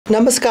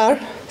नमस्कार,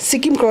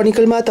 सिक्किम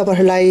क्रोनिकलमा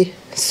तपाईहरुलाई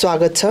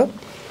स्वागत छ।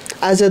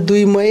 आज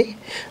 2 मई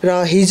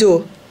र हिजो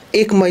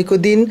 1 मईको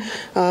दिन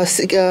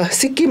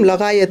सिक्किम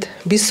लगायत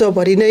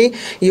विश्वभरि नै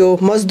यो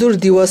मजदुर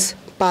दिवस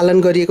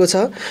पालन गरिएको छ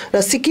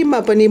र सिक्किममा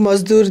पनि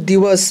मजदुर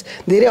दिवस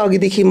धेरै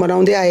अघिदेखि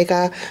मनाउँदै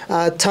आएका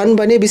छन्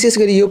भने विशेष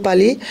गरी यो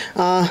पाली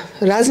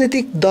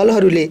राजनीतिक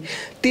दलहरूले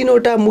 3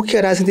 वटा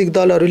मुख्य राजनीतिक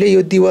दलहरूले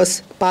यो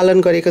दिवस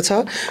पालन गरेको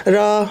छ र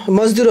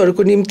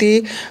मजदुरहरूको निम्ति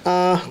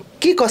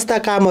के कस्ता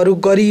कामहरू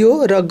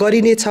गरियो र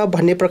गरिने छ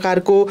भन्ने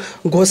प्रकारको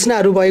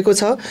घोषणाहरू भएको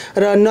छ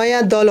र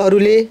नयाँ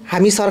दलहरूले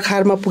हामी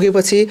सरकारमा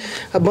पुगेपछि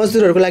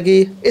मजदुरहरूको लागि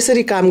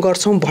यसरी काम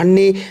गर्छौं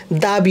भन्ने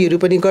दाबीहरू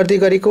पनि गर्दै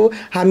गरेको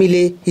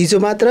हामीले हिजो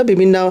मात्र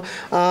विभिन्न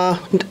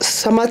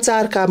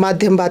समाचारका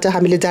माध्यमबाट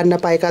हामीले जान्न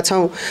पाएका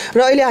छौं र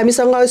अहिले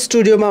हामीसँग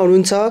स्टुडियोमा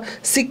हुनुहुन्छ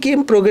सिक्किम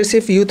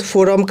प्रोग्रेसिभ युथ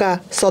फोरमका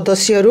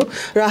सदस्यहरू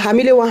र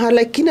हामीले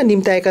उहाँहरूलाई किन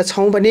निम्ताएका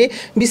छौं भने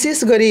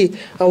विशेष गरी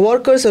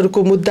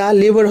वर्कर्सहरूको मुद्दा,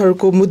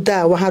 लेबरहरूको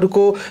मुद्दा, उहाँहरूको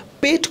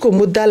पेटको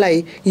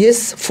मुद्दालाई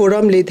यस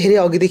फोरमले धेरै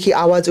अघिदेखि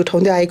आवाज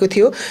उठाउँदै आएको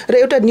थियो र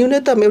एउटा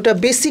न्यूनतम एउटा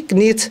बेसिक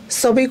निड्स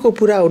सबैको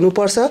पूरा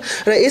हुनुपर्छ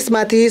र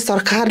यसमाथि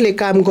सरकारले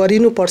काम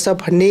गरिनुपर्छ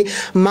भन्ने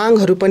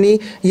मागहरू पनि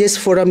यस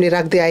फोरमले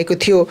राख्दै आएको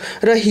थियो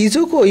र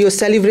हिजोको यो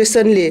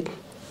सेलिब्रेसनले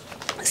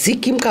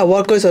सिक्किमका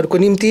वर्कर्सहरूको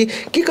निम्ति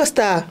के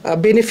कस्ता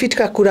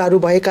बेनिफिटका कुराहरू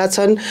भएका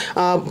छन्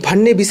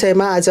भन्ने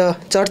विषयमा आज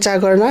चर्चा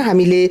गर्न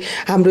हामीले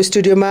हाम्रो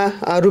स्टुडियोमा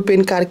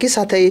रुपेन कार्की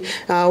साथै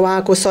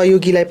उहाँको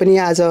सहयोगीलाई पनि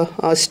आज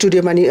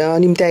स्टुडियोमा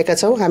निम्त्याएका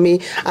छौं। हामी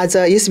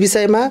आज यस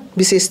विषयमा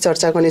विशेष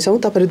चर्चा गर्नेछौं।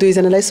 तपाईहरु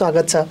दुईजनालाई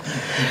स्वागत छ।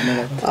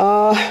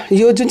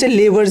 यो जुन चाहिँ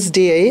लेबर्स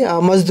डे है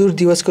मजदुर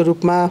दिवसको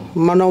रूपमा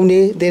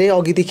मनाउने धेरै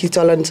अघिदेखि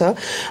चलन छ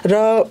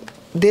र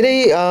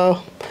धेरै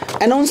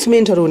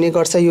एनाउन्समेन्टहरू हुने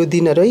गर्छ यो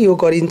दिनहरु, यो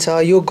गरिन्छ,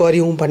 यो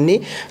गर्यौं भन्ने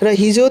र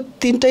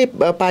हिजो तीनटै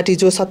पार्टी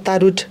जो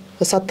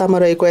सत्तामा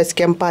रहेको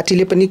एसकेएम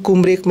पार्टीले पनि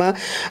कुमरेकमा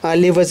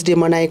लेबर्स डे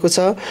मनाएको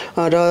छ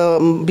र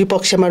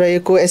विपक्षमा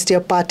रहेको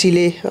एसडीएफ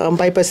पार्टीले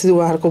बाइपास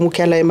उहाँहरूको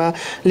मुख्यालयमा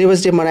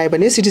लेबर्स डे मनाए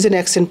भने सिटिजन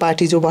एक्सन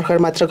पार्टी जो भर्खर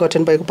मात्र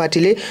गठन भएको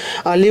पार्टीले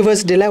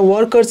लेबर्स डेलाई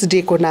वर्कर्स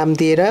डे को नाम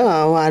दिएर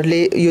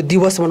उहाँहरूले यो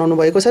दिवस मनाउनु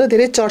भएको छ र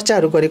धेरै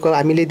चर्चाहरू गरेको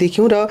हामीले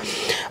देख्यौं र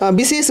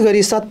विशेष गरी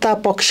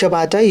सत्ता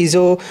पक्षबाट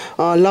हिजो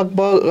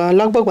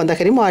लगभग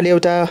भन्दाखेरि उहाँले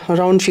एउटा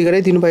राउन्ड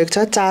फिगरै दिनुभएको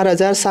छ।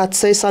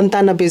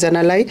 4797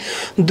 जनालाई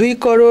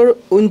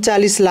 2,39,85,000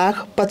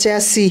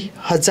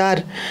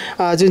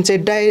 जुन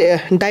चाहिँ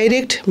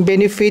डाइरेक्ट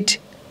बेनिफिट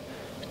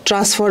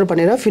ट्रान्सफर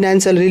भनेर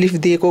फिनान्शियल रिलिफ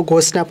दिएको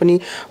घोषणा पनि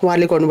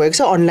उहाँले गर्नुभएको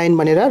छ अनलाइन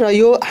भनेर र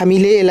यो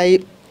हामीले यसलाई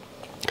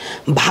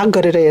भाग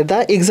गरेर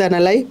हेर्दा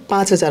एकजनालाई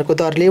 5,000 को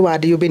दरले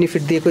उहाँले यो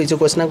बेनिफिट दिएको हिजो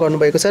घोषणा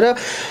गर्नुभएको छ र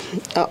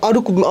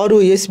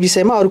अरु यस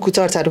विषयमा अरुको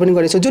चर्चाहरू पनि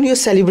गर्नेछौं। जुन यो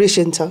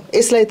सेलिब्रेसन छ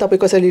यसलाई तपाई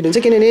कसरी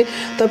लिनुहुन्छ किनभने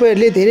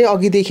तपाईहरुले धेरै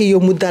अघिदेखि यो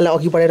मुद्दालाई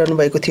अघि बढाइरहनु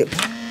भएको थियो।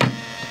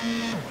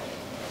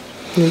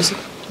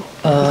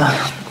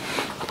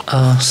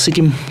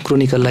 सिक्किम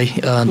क्रोनिकललाई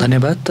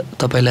धन्यवाद,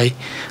 तपाईलाई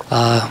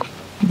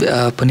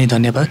पनि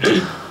धन्यवाद।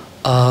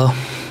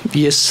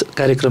 यस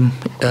कार्यक्रम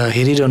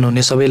हेरिरहनु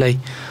हुने सबैलाई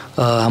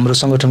हाम्रो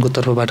संगठनको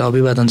तर्फबाट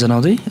अभिवादन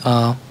जनाउँदै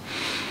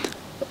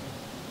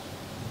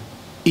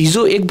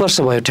हिजो 1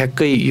 वर्ष भयो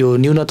ठ्याक्कै यो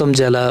न्यूनतम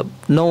ज्याला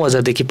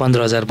 9,000 देखि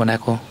 15,000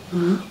 बनाएको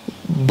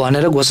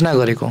भनेर घोषणा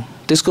गरेको।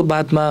 त्यसको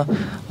बादमा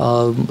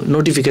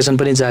नोटिफिकेसन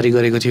पनि जारी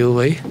गरेको थियो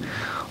है।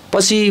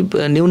 पछि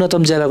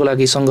न्यूनतम ज्यालाको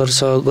लागि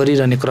संघर्ष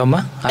गरिरहने क्रममा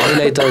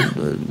हामीलाई त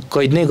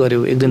कैद नै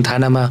गर्यो। एक दिन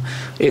थानामा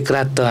एक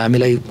रात त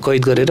हामीलाई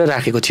कैद गरेर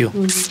राखेको थियो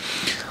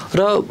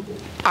र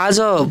आज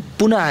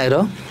पुनः आएर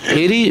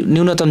फेरि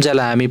न्यूनतम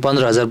ज्याला हामी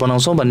 15,000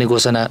 बनाउँछौं भन्ने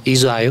घोषणा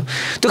हिजो आयो।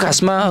 त्यो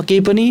खासमा केही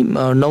पनि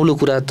नौलो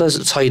कुरा त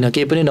छैन,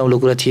 केही पनि नौलो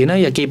कुरा थिएन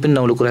या केही पनि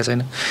नौलो कुरा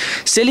छैन।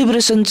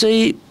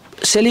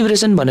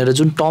 सेलिब्रेसन भनेर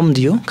जुन टर्म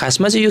दियो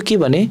खासमा चाहिँ यो के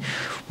भने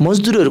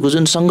मजदुरहरूको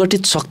जुन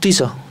संगठित शक्ति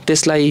छ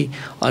त्यसलाई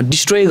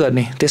डिस्ट्रोय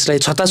गर्ने, त्यसलाई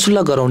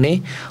छताछुल्ला गराउने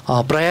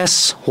प्रयास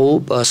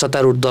हो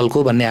सत्तारूढ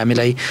दलको भन्ने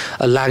हामीलाई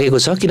लागेको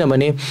छ।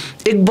 किनभने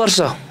 1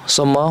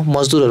 वर्षसम्म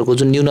मजदुरहरूको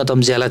जुन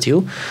न्यूनतम ज्याला थियो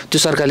त्यो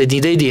सरकारले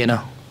दिँदै दिएन।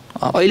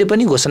 अहिले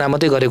पनि घोषणा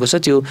मात्रै गरेको छ,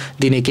 त्यो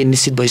दिने के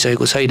निश्चित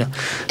भइसकेको छैन।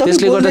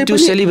 त्यसले गर्दा त्यो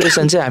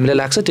सेलिब्रेसन चाहिँ हामीलाई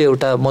लाग्छ त्यो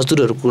एउटा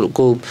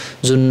मजदुरहरूको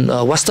जुन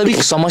वास्तविक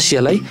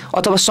समस्यालाई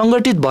अथवा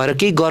संगठित भएर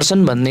केही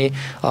गर्छन् भन्ने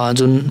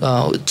जुन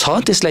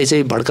छ त्यसलाई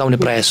चाहिँ भड्काउने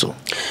प्रयास हो।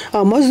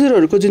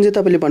 मजदुरहरूको जुन चाहिँ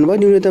तपाईले भन्नुभयो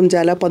न्यूनतम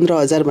ज्याला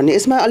 15,000 भन्ने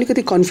यसमा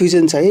अलिकति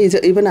कन्फ्युजन छ है।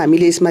 इभन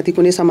हामीले यसमाथि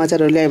कुनै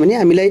समाचारहरू ल्यायो भने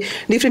हामीलाई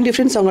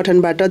डिफ्रेन्ट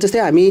संगठनबाट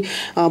जस्तै हामी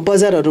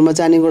बजारहरूमा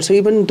जाने गर्छौं,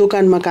 इभन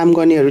दोकानमा काम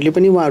गर्नेहरूले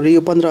पनि उहाँहरू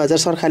यो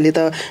 15,000 सरकारले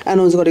त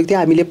अनाउन्स गरेको थियो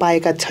हामीले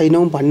पाएका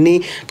छैनौं भन्ने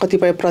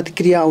कतिपय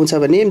प्रतिक्रिया आउँछ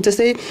भने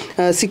जस्तै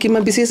सिक्किममा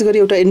विशेष गरी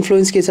एउटा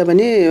इन्फ्लुएन्स के छ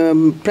भने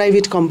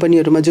प्राइभेट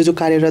कम्पनीहरुमा जो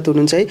कार्यरत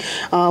हुनुहुन्छ है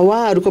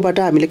उहाँहरुकोबाट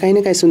हामीले काहीँ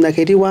न काहीँ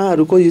सुन्दाखेरि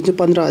उहाँहरुको यो चाहिँ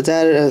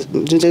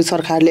 15,000 जुन चाहिँ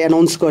सरकारले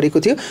अनाउन्स गरेको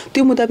थियो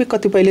त्यो मुताबिक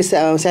कतिपयले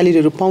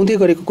स्यालेरीहरु पाउँदै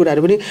गरेको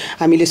कुराहरु पनि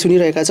हामीले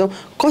सुनिरहेका छौं।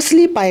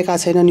 कसले पाएका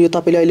छैनन् यो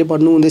तपाईले अहिले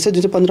भन्नु हुँदैछ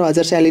जुन चाहिँ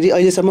 15,000 स्यालेरी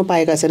अहिलेसम्म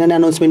पाएका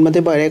छैनन्, अनाउन्समेन्ट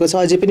मात्रै भइरहेको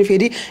छ, अझै पनि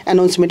फेरि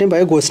अनाउन्समेन्टै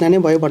भयो, घोषणा नै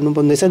भयो भन्नु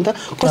भन्दैछ नि त,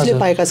 कसले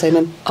पाएका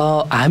छैनन्?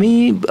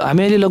 हामी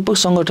अहिले लगभग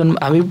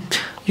संगठन हामी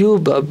यो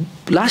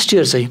लास्ट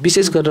इयर चाहिँ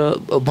विशेष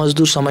गरेर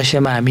मजदुर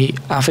समस्यामा हामी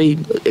आफै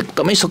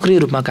एकदमै सक्रिय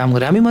रूपमा काम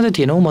गऱ्यौँ। हामी मात्रै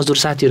थिएनौँ, मजदुर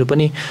साथीहरू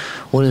पनि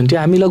हुनुहुन्थ्यो।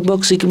 हामी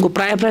लगभग सिक्किमको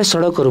प्राय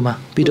सडकहरूमा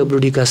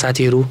पिडब्ल्युडीका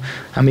साथीहरू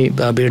हामी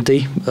भेट्दै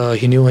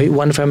हिँड्यौँ है।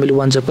 वान फ्यामिली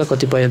वान जबका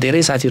कतिपय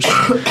धेरै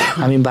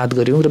साथीहरूसँग हामी बात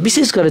गऱ्यौँ र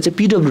विशेष गरेर चाहिँ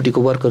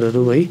पिडब्ल्युडीको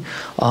वर्करहरू है,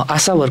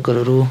 आशा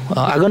वर्करहरू,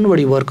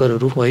 आँगनवाडी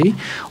वर्करहरू है,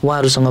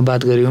 उहाँहरूसँग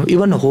बात गऱ्यौँ।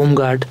 इभन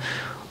होमगार्ड,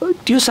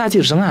 त्यो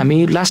साथीहरूसँग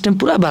हामी लास्ट टाइम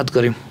पुरा बात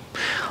गऱ्यौँ।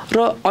 र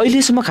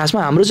अहिलेसम्म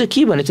खासमा हाम्रो चाहिँ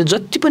के भने चाहिँ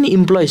जति पनि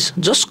इम्प्लोइज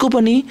जसको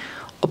पनि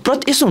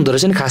यस्तो हुँदो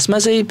रहेछ नि, खासमा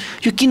चाहिँ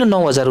यो किन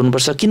 9,000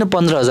 हुनुपर्छ, किन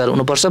 15,000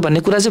 हुनुपर्छ भन्ने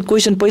कुरा चाहिँ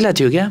क्वेसन पहिला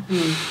थियो क्या।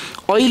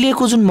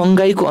 अहिलेको जुन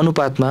महँगाईको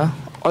अनुपातमा,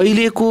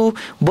 अहिलेको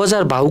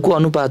बजार भाउको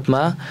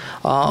अनुपातमा,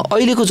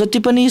 अहिलेको जति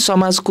पनि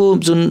समाजको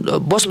जुन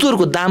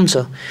वस्तुहरूको दाम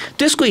छ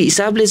त्यसको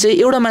हिसाबले चाहिँ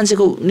एउटा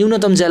मान्छेको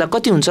न्यूनतम ज्याला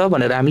कति हुन्छ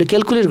भनेर हामीले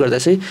क्यालकुलेट गर्दा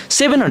चाहिँ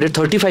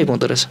 735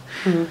 हुँदो रहेछ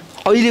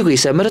अहिलेको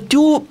हिसाबमा। र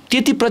त्यो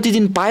त्यति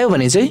प्रतिदिन पायो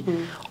भने चाहिँ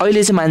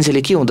अहिले चाहिँ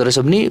मान्छेले के हुँदो रहेछ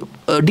भने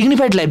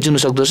डिग्निफाइड लाइफ जिउन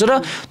सक्दो रहेछ। र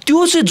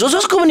त्यो चाहिँ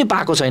जसको पनि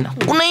पाएको छैन,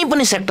 कुनै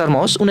पनि सेक्टरमा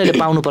होस् उनीहरूले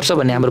पाउनुपर्छ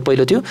भन्ने हाम्रो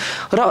पहिलो थियो।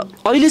 र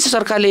अहिले चाहिँ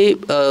सरकारले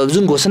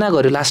जुन घोषणा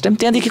गर्यो लास्ट टाइम,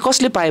 त्यहाँदेखि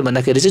कसले पायो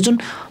भन्दाखेरि चाहिँ जुन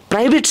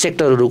प्राइभेट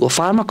सेक्टरहरूको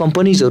फार्मा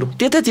कम्पनीजहरू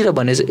त्यतातिर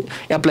भने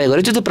चाहिँ एप्लाई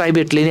गर्यो, त्यो त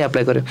प्राइभेटले नै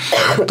एप्लाई गर्यो।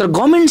 तर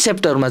गभर्मेन्ट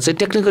सेक्टरमा चाहिँ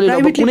टेक्निकली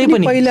कुनै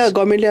पनि पहिला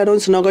गभर्मेन्टले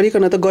अनाउन्स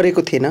नगरिकन त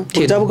गरेको थिएन।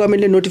 जब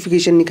गभर्मेन्टले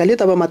नोटिफिकेसन निकाल्यो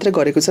तब मात्रै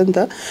गरेको छ नि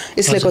त।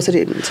 यसलाई कसरी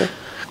हेर्नुहुन्छ?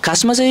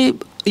 खासमा चाहिँ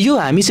यो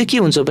हामी चाहिँ के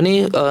हुन्छ भने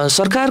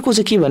सरकारको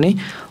चाहिँ के भने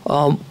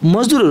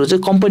मजदुरहरू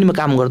चाहिँ कम्पनीमा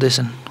काम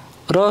गर्दैछन्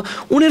र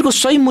उनीहरूको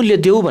सही मूल्य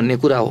देऊ भन्ने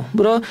कुरा हो।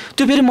 र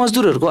त्यो फेरि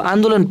मजदुरहरूको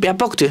आन्दोलन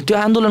व्यापक थियो, त्यो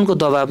आन्दोलनको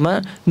दबावमा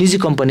निजी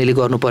कम्पनीले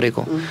गर्नु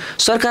परेको।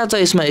 सरकार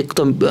त यसमा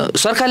एकदम,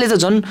 सरकारले त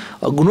झन्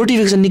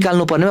नोटिफिकेसन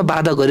निकाल्नु पर्नेमा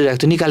बाधा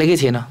गरिरहेको थियो, निकालेकै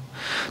थिएन।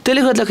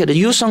 त्यसले गर्दाखेरि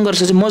यो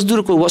सङ्घर्ष चाहिँ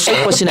मजदुरको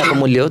वसत पसिनाको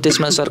मूल्य हो,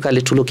 त्यसमा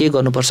सरकारले ठुलो के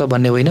गर्नुपर्छ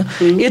भन्ने होइन।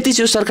 यति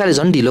चाहिँ सरकारले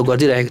झन् ढिलो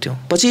गरिदिरहेको थियो,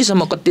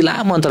 पछिसम्म कति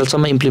लामो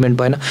अन्तरालसम्म इम्प्लिमेन्ट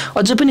भएन।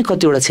 अझै पनि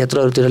कतिवटा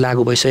क्षेत्रहरूतिर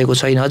लागू भइसकेको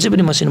छैन, अझै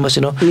पनि मसिनो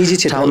निजी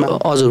क्षेत्रमा,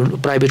 हजुर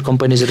प्राइभेट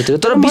कम्पनीजहरूतिर।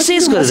 तर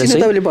विशेष गरेर चाहिँ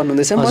तपाईँले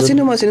भन्नुहुँदैछ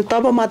मसिनो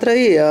तब मात्रै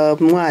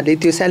उहाँहरूले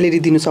त्यो स्यालेरी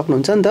दिनु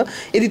सक्नुहुन्छ नि त।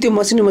 यदि त्यो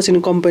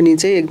मसिनो कम्पनी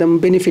चाहिँ एकदम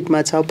बेनिफिटमा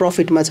छ,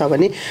 प्रफिटमा छ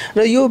भने,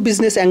 र यो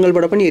बिजनेस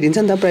एङ्गलबाट पनि हेरिन्छ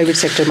नि त प्राइभेट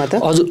सेक्टरमा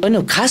त। हजुर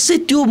होइन, खास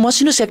चाहिँ त्यो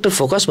मसिनो सेक्टर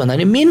फोकस भन्दा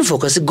पनि मेन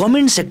फोकस चाहिँ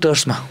गभर्मेन्ट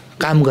सेक्टर्समा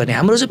काम गर्ने।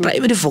 हाम्रो चाहिँ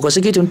प्राइमेरी फोकस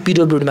चाहिँ के थियो भने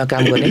पिडब्ल्युडीमा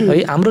काम गर्ने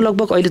है। हाम्रो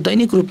लगभग अहिले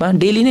दैनिक रूपमा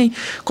डेली नै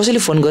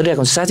कसैले फोन गरिरहेको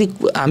हुन्छ। साथी,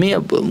 हामी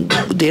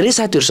धेरै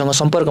साथीहरूसँग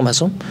सम्पर्कमा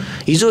छौँ।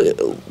 हिजो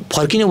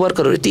फर्किने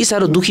वर्करहरू यति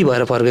साह्रो दुःखी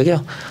भएर फर्क्यो क्या।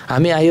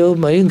 हामी आयो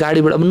है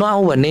गाडीबाट, अब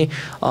नआऊ भन्ने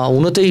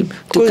हुन चाहिँ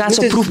त्यो कहाँ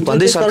छ प्रुफ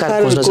भन्दै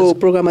सरकार खोज्नको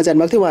प्रोग्राममा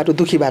जानुभएको थियो उहाँहरू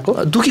दुःखी भएको।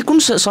 दुःखी कुन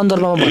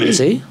सन्दर्भमा भन्ने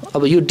चाहिँ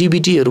अब यो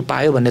डिबिटीहरू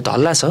पायो भन्ने त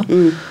हल्ला छ,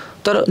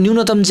 तर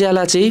न्यूनतम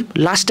ज्याला चाहिँ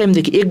लास्ट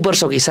टाइमदेखि 1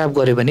 वर्षको हिसाब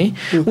गऱ्यो भने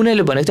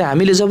उनीहरूले भनेको थियो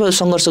हामीले जब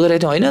सङ्घर्ष गरेको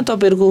थियौँ होइन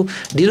तपाईँहरूको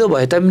ढिलो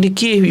भए तापनि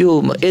के यो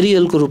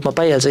एरियलको रूपमा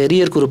पाइहाल्छ,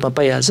 एरियरको रूपमा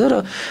पाइहाल्छ।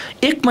 र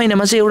 1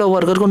 महिनामा चाहिँ एउटा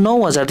वर्करको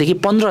 9,000 देखि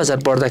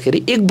 15,000 बढ्दाखेरि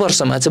 1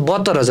 वर्षमा चाहिँ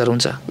 72,000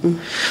 हुन्छ।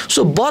 सो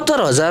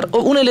 72,000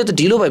 उनीहरूले त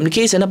ढिलो भयो भने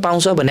केही छैन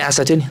पाउँछ भन्ने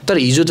आशा थियो नि,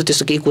 तर हिजो त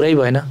त्यस्तो केही कुरै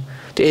भएन।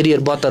 त्यो एरियर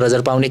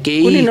 72,000 पाउने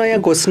केही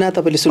नयाँ घोषणा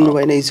तपाईँले सुन्नु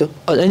भएन हिजो?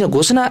 होइन,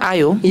 घोषणा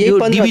आयो, यो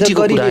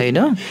डिबिटीको कुरा होइन।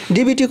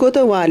 डिबिटीको त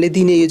उहाँहरूले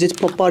दिने यो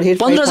चाहिँ पर हेड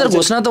 15,000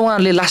 घोषणा त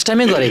उहाँहरूले लास्ट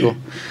टाइमै गरेको।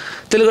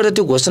 त्यसले गर्दा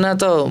त्यो घोषणा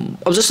त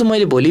अब जस्तो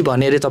मैले भोलि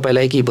भने अरे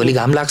तपाईँलाई कि भोलि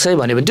घाम लाग्छ है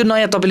भन्यो भने त्यो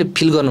नयाँ तपाईँले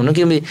फिल गर्नुहुन्न,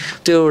 किनभने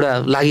त्यो एउटा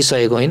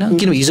लागिसकेको होइन,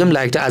 किनभने हिजो पनि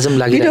लागेको थियो, आज पनि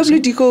लागिरहेको छ।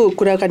 पिडब्ल्युडीको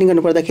कुराकानी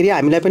गर्नुपर्दाखेरि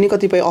हामीलाई पनि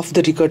कतिपय अफ द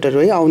रिकर्डहरू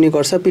है आउने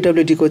गर्छ।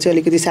 पिडब्ल्युडीको चाहिँ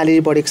अलिकति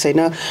स्यालेरी बढेको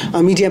छैन,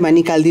 मिडियामा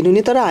निकालिदिनु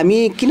नि। तर हामी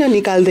किन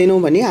निकाल्दैनौँ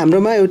भने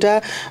हाम्रोमा एउटा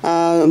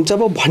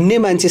जब भन्ने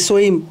मान्छे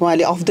स्वयं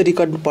उहाँले अफ द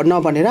रिकर्ड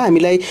नभनेर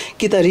हामीलाई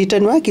कि त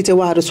रिटर्नमा कि चाहिँ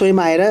उहाँहरू स्वयं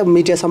आएर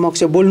मिडिया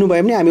समक्ष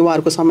बोल्नुभयो भने हामी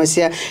उहाँहरूको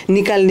समस्या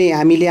निकाल्ने,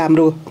 हामीले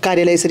हाम्रो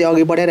कार्यालय यसरी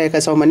अघि बढाइरहेका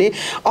छौँ भने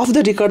अफ द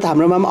रिकर्ड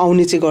हाम्रोमा पनि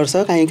आउने चाहिँ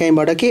गर्छ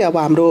कहीँबाट कि अब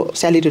हाम्रो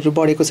स्यालेरीहरू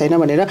बढेको छैन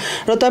भनेर।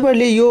 र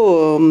तपाईँहरूले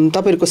यो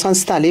तपाईँहरूको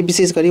संस्थाले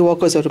विशेष गरी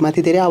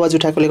वर्कर्सहरूमाथि धेरै आवाज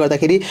उठाएकोले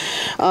गर्दाखेरि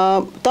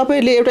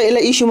तपाईँहरूले एउटा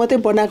यसलाई इस्यु मात्रै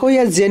बनाएको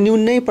या जेन्युन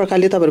नै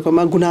प्रकारले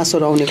तपाईँहरूकोमा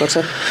गुनासोहरू आउने गर्छ?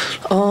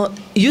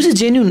 यो चाहिँ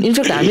जेन्युन,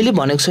 इनफ्याक्ट हामीले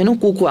भनेको छैनौँ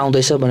को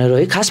आउँदैछ भनेर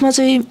है। खासमा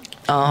चाहिँ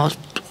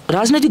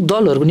राजनैतिक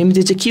दलहरूको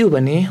निम्ति चाहिँ के हो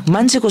भने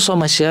मान्छेको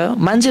समस्या,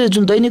 मान्छेले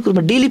जुन दैनिक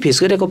रूपमा डेली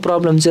फेस गरिरहेको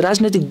प्रब्लम चाहिँ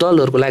राजनैतिक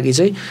दलहरूको लागि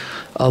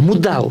चाहिँ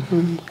मुद्दा हो।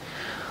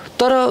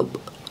 तर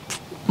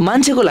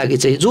मान्छेको लागि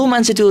चाहिँ जो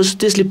मान्छे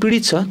त्यसले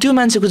पीडित छ त्यो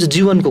मान्छेको चाहिँ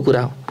जीवनको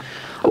कुरा हो।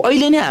 अब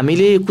अहिले नै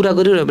हामीले कुरा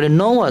गरिरह्यो भने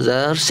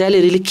 9,000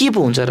 स्यालेरीले के पो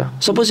हुन्छ र?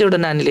 सपोज एउटा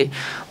नानीले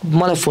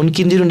मलाई फोन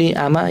किनिदिनु नि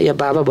आमा या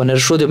बाबा भनेर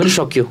सोध्यो भने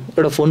सक्यो,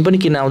 एउटा फोन पनि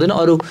किन्न आउँदैन,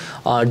 अरू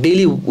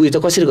डेली उयो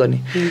त कसरी गर्ने?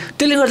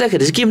 त्यसले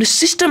गर्दाखेरि चाहिँ के भने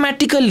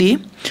सिस्टमेटिकल्ली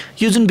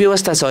यो जुन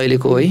व्यवस्था छ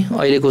अहिलेको है,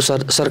 अहिलेको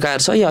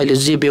सरकार छ या अहिले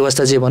जे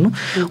व्यवस्था जे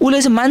भनौँ,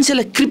 उसले चाहिँ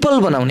मान्छेलाई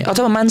क्रिपल बनाउने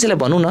अथवा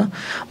मान्छेलाई भनौँ न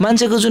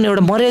मान्छेको जुन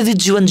एउटा मर्यादित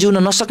जीवन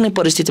जिउन नसक्ने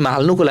परिस्थितिमा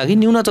हाल्नुको लागि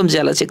न्यूनतम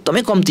ज्याला चाहिँ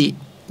एकदमै कम्ती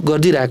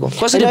गरिदिरहेको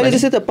कसरी अहिले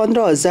जस्तै त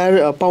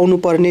 15,000 पाउनु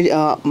पर्ने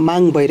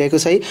माग भइरहेको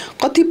छ है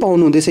कति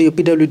पाउनु हुँदैछ यो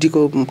PWD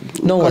को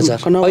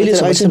 9,000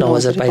 अहिलेसम्म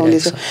 9,000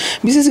 पाइरहेको छ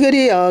विशेष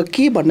गरी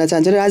के भन्न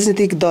चाहन्छ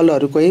राजनीतिक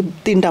दलहरूको है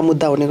तीनटा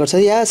मुद्दा हुने गर्छ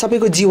या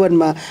सबैको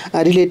जीवनमा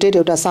रिलेटेड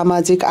एउटा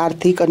सामाजिक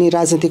आर्थिक अनि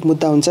राजनीतिक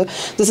मुद्दा हुन्छ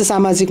जस्तै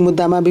सामाजिक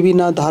मुद्दामा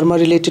विभिन्न धर्म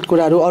रिलेटेड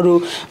कुराहरू अरू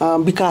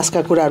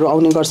विकासका कुराहरू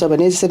आउने गर्छ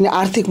भने जसरी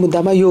आर्थिक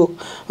मुद्दामा यो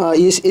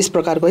यस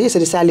प्रकारको है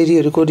यसरी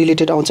स्यालेरीहरूको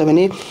रिलेटेड आउँछ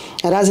भने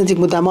राजनीतिक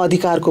मुद्दामा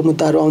अधिकारको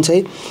मुद्दाहरू आउँछ है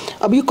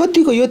अब यो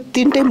कतिको यो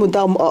तीनटै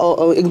मुद्दा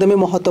एकदमै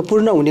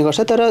महत्त्वपूर्ण हुने गर्छ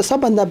तर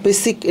सबभन्दा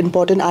बेसिक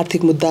इम्पोर्टेन्ट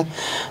आर्थिक मुद्दा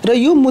र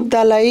यो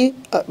मुद्दालाई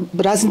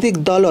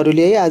राजनीतिक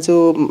दलहरूले है आज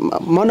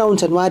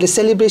मनाउँछन् उहाँहरूले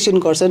सेलिब्रेसन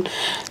गर्छन्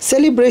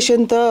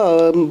सेलिब्रेसन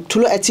त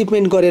ठुलो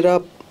एचिभमेन्ट गरेर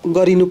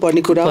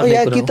गरिनुपर्ने कुरा हो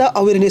या कि त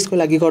अवेरनेसको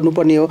लागि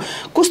गर्नुपर्ने हो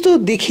कस्तो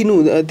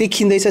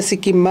देखिँदैछ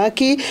सिक्किममा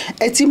कि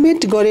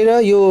एचिभमेन्ट गरेर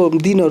यो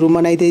दिनहरू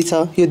मनाइदैछ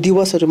यो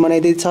दिवसहरू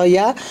मनाइदैछ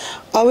या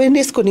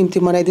अवेरनेसको निम्ति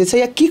मनाइदैछ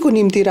या के को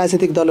निम्ति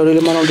राजनीतिक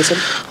दलहरूले मनाउँदैछन्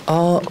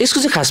यसको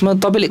चाहिँ खासमा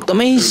तपाईँले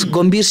एकदमै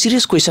गम्भीर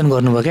सिरियस क्वेसन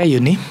गर्नुभयो क्या यो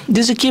नि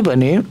त्यो चाहिँ के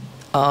भने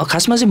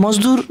खासमा चाहिँ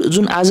मजदुर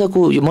जुन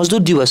आजको यो मजदुर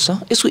दिवस छ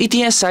यसको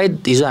इतिहास सायद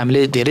हिजो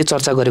हामीले धेरै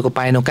चर्चा गरेको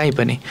पाएनौँ कहीँ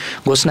पनि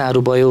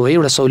घोषणाहरू भयो है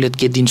एउटा सहुलियत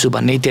के दिन्छु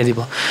भन्ने इत्यादि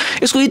भयो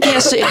यसको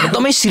इतिहास चाहिँ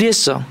एकदमै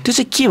सिरियस छ त्यो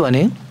चाहिँ के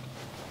भने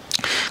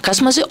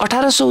खासमा चाहिँ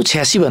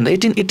 1886 भन्दा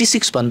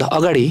 1886 भन्दा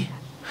अगाडि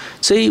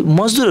चाहिँ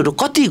मजदुरहरू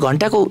कति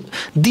घन्टाको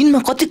दिनमा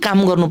कति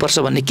काम गर्नुपर्छ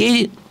भन्ने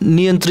केही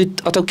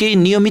नियन्त्रित अथवा केही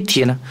नियमित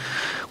थिएन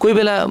कोही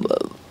बेला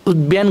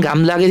बिहान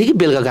घाम लागेदेखि कि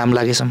बेलुका घाम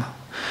लागेसम्म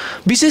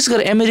विशेष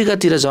गरी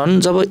अमेरिकातिर झन्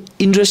जब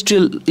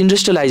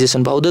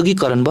इन्डस्ट्रियलाइजेसन भयो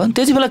औद्योगिकरण भयो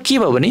त्यति बेला के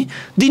भयो भने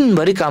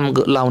दिनभरि काम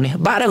लाउने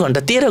 12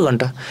 घन्टा 13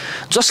 घन्टा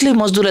जसले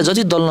मजदुरलाई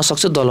जति दल्न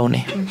सक्छ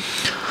दलाउने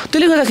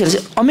त्यसले गर्दाखेरि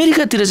चाहिँ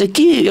अमेरिकातिर चाहिँ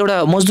के एउटा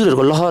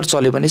मजदुरहरूको लहर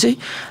चल्यो भने चाहिँ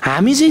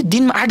हामी चाहिँ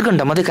दिनमा 8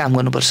 घन्टा मात्रै काम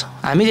गर्नुपर्छ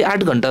हामीले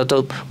 8 घन्टा त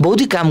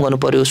बौद्धिक काम गर्नु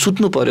पर्यो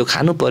सुत्नु पर्यो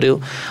खानु पर्यो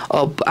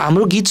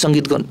हाम्रो गीत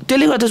सङ्गीत गर्नु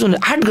त्यसले गर्दा जुन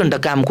 8 घन्टा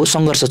कामको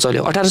सङ्घर्ष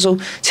चल्यो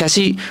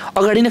 1886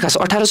 अगाडि नै खास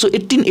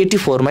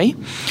 1884 मै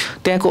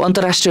त्यहाँको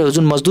अन्तर्राष्ट्रिय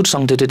जुन मजदुर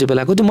सङ्घ थियो त्यति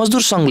बेलाको त्यो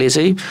मजदुर सङ्घले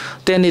चाहिँ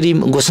त्यहाँनिर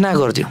घोषणा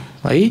गरिदियो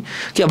है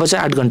कि अब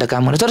चाहिँ 8 घन्टा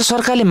काम गर्ने तर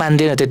सरकारले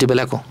मान्दैन त्यति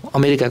बेलाको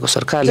अमेरिकाको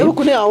सरकारले जब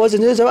कुनै आवाज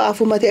हुन्छ जब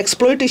आफूमाथि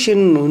एक्सप्लोइटेसन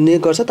हुने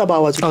गर्छ तब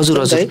आवाज हजुर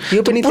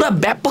यो पनि पुरा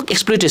व्यापक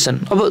एक्सप्लोइटेसन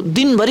अब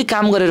दिनभरि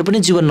काम गरेर पनि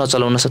जीवन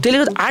नचलाउन सक्छ त्यसले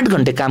गर्दा 8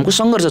 घन्टे कामको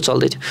सङ्घर्ष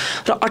चल्दै थियो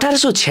र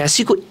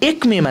 1886 को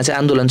 1 मेमा चाहिँ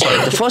आन्दोलन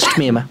चलेको थियो फर्स्ट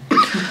मेमा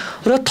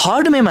र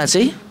थर्ड मेमा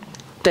चाहिँ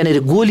त्यहाँनिर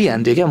गोली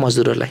हान्दियो क्या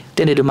मजदुरहरूलाई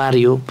त्यहाँनिर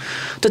मारियो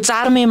त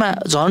 4 मेमा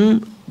झन्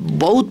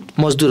बहुत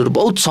मजदुरहरू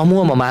बहुत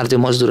समूहमा मार्थ्यो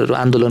मजदुरहरू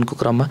आन्दोलनको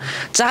क्रममा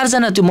 4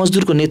 जना त्यो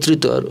मजदुरको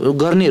नेतृत्व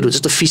गर्नेहरू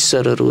जस्तो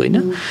फिसरहरू होइन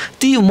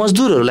ती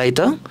मजदुरहरूलाई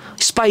त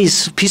स्पाइस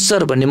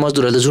फिसर भन्ने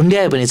मजदुरहरूले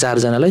झुन्ड्यायो भने 4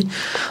 जनालाई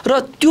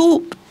र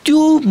त्यो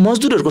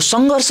मजदुरहरूको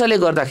सङ्घर्षले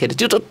गर्दाखेरि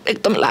त्यो त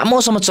एकदम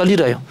लामोसम्म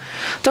चलिरह्यो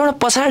त्यहाँबाट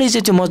पछाडि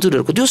चाहिँ त्यो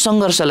मजदुरहरूको त्यो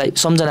सङ्घर्षलाई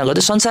सम्झना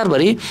गर्दै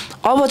संसारभरि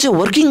अब चाहिँ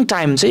वर्किङ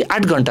टाइम चाहिँ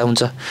 8 घन्टा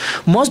हुन्छ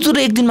मजदुर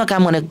एक दिनमा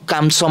काम गर्ने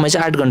काम समय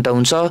चाहिँ 8 घन्टा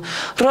हुन्छ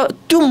र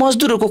त्यो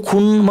मजदुरहरूको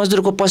खुन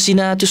मजदुरको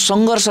पसिना त्यो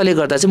सङ्घर्षले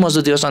गर्दा चाहिँ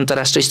मजदुर दिवस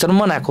अन्तर्राष्ट्रिय स्तरमा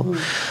मनाएको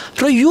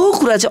र यो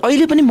कुरा चाहिँ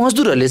अहिले पनि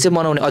मजदुरहरूले चाहिँ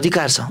मनाउने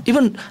अधिकार छ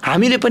इभन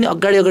हामीले पनि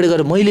अगाडि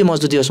गएर मैले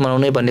मजदुर दिवस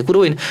मनाउने भन्ने कुरो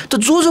होइन त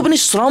जो पनि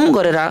श्रम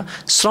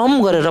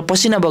गरेर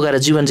पसिना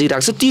बगाएर जीवन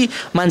जिइरहेको छ ती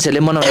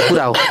मान्छेहरूले मनाउने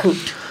कुरा हो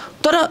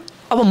तर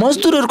अब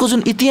मजदुरहरूको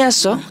जुन इतिहास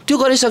छ त्यो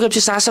गरिसकेपछि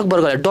शासक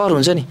वर्गलाई डर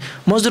हुन्छ नि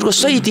मजदुरको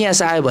सही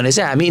इतिहास आयो भने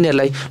चाहिँ हामी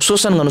यिनीहरूलाई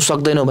शोषण गर्न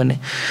सक्दैनौँ भन्ने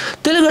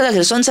त्यसले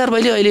गर्दाखेरि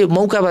संसारभरि अहिले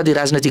मौकावादी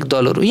राजनैतिक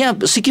दलहरू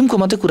यहाँ सिक्किमको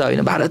मात्रै कुरा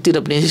होइन भारततिर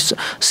पनि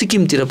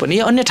सिक्किमतिर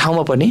पनि अन्य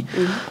ठाउँमा पनि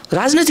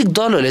राजनैतिक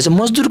दलहरूले चाहिँ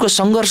मजदुरको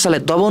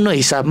सङ्घर्षलाई दबाउन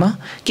हिसाबमा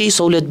केही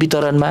सहुलियत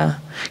वितरणमा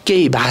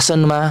केही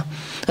भाषणमा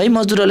है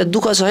मजदुरहरूलाई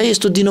दुःख छ है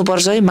यस्तो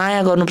दिनुपर्छ है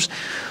माया गर्नुपर्छ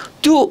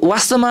त्यो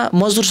वास्तवमा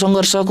मजदुर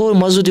सङ्घर्षको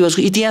मजदुर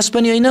दिवसको इतिहास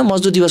पनि होइन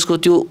मजदुर दिवसको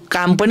त्यो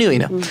काम पनि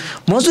होइन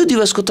मजदुर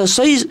दिवसको त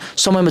सही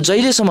समयमा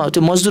जहिलेसम्म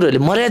त्यो मजदुरहरूले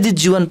मर्यादित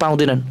जीवन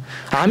पाउँदैनन्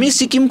हामी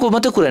सिक्किमको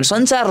मात्रै कुरा होइन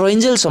संसार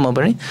रहिन्जेलसम्म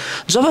पनि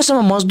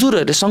जबसम्म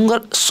मजदुरहरूले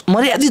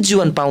मर्यादित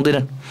जीवन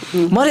पाउँदैनन्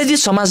मर्यादित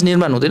समाज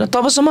निर्माण हुँदैन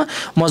तबसम्म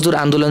मजदुर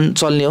आन्दोलन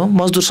चल्ने हो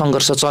मजदुर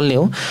सङ्घर्ष चल्ने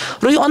हो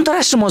र यो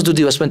अन्तर्राष्ट्रिय मजदुर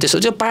दिवस पनि त्यसो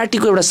त्यो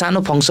पार्टीको एउटा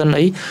सानो फङ्सन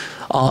है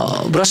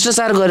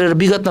भ्रष्टाचार गरेर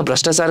विगतमा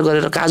भ्रष्टाचार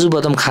गरेर काजु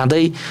बदाम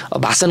खाँदै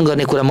भाषण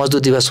गर्ने कुरा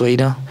मजदुर दिवस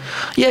होइन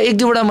या एक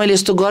दुईवटा मैले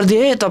यस्तो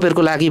गरिदिएँ है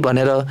तपाईँहरूको लागि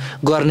भनेर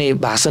गर्ने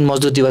भाषण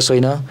मजदुर दिवस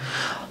होइन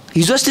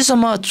हिजो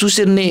अस्तिसम्म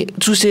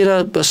चुसेर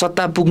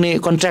सत्ता पुग्ने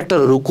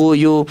कन्ट्र्याक्टरहरूको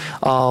यो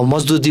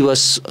मजदुर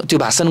दिवस त्यो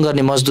भाषण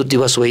गर्ने मजदुर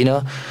दिवस होइन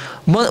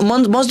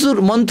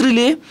मजदुर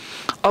मन्त्रीले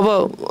अब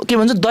के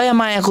भन्छ दया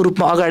मायाको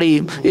रूपमा अगाडि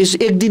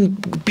एक दिन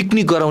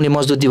पिकनिक गराउने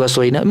मजदुर दिवस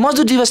होइन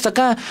मजदुर दिवस त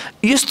कहाँ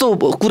यस्तो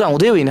कुरा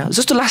हुँदै होइन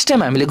जस्तो लास्ट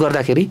टाइम हामीले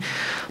गर्दाखेरि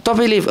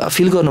तपाईँले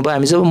फिल गर्नुभयो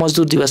हामी जब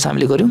मजदुर दिवस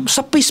हामीले गऱ्यौँ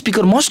सबै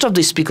speaker most of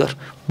the speaker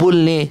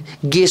बोल्ने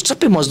गेस्ट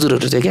सबै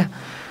मजदुरहरू थियो क्या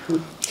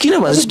किन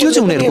भन्छ त्यो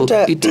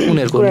चाहिँ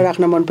उनीहरूको कुरा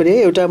राख्न मन पर्यो।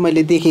 एउटा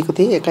मैले देखेको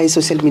थिएँ एकाइ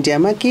सोसियल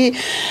मिडियामा कि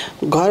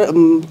घर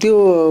त्यो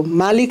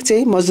मालिक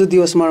चाहिँ मजदुर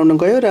दिवस मनाउन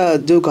गयो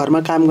र जो घरमा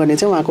काम गर्ने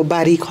चाहिँ उहाँको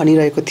बारी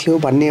खनिरहेको थियो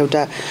भन्ने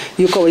एउटा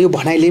यो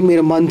भनाइले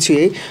मेरो मन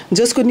छुए।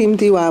 जसको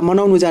निम्ति उहाँ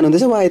मनाउनु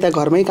जानुहुँदैछ, उहाँ यता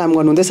घरमै काम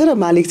गर्नुहुँदैछ र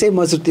मालिक चाहिँ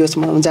मजदुर दिवस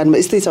मनाउनु जानु,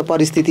 यस्तै छ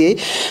परिस्थिति है।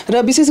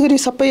 र विशेष गरी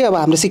सबै अब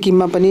हाम्रो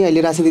सिक्किममा पनि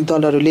अहिले राजनीतिक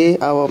दलहरूले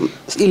अब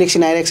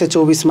इलेक्सन आइरहेको छ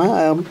 24मा,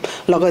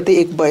 लगत्तै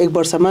एक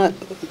वर्षमा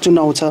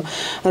चुनाव छ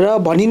र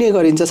भनिने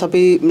गरिन्छ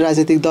सबै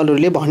राजनीतिक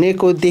दलहरूले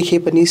भनेको देखे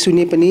पनि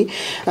सुने पनि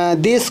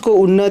देशको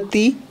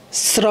उन्नति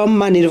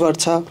श्रममा निर्भर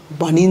छ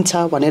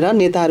भनिन्छ भनेर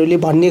नेताहरूले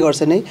भन्ने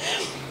गर्छन् है।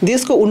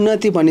 देशको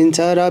उन्नति भनिन्छ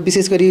र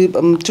विशेष गरी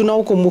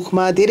चुनावको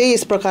मुखमा धेरै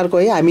यस प्रकारको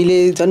है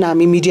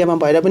हामी मिडियामा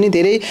भएर पनि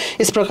धेरै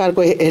यस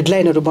प्रकारको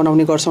हेडलाइनहरू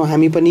बनाउने गर्छौँ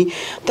हामी पनि।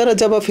 तर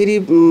जब फेरि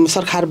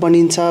सरकार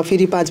बनिन्छ,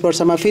 फेरि 5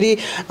 वर्षमा फेरि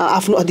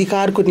आफ्नो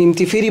अधिकारको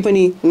निम्ति फेरि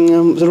पनि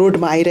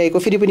रोडमा आइरहेको,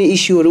 फेरि पनि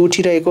इस्युहरू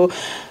उठिरहेको,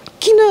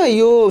 किन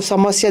यो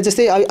समस्या?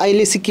 जस्तै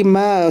अहिले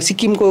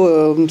सिक्किमको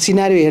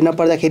सिनारियो हेर्न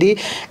पर्दाखेरि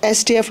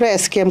एसटीएफ र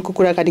एसकेएमको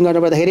कुराकानी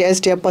गर्न पर्दाखेरि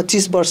एसटीएफ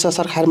 25 वर्ष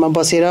सरकारमा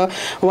बसेर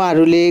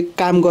उहाँहरूले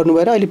काम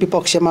गर्नुभयो र अहिले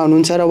विपक्षमा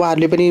हुनुहुन्छ र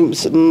उहाँहरूले पनि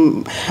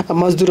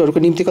मजदुरहरूको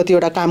निम्ति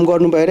कतिवटा काम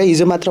गर्नुभयो र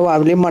हिजो मात्र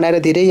उहाँहरूले मनाएर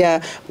धेरै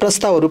यहाँ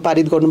प्रस्तावहरू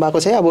पारित गर्नुभएको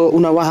छ। अब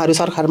उहाँहरू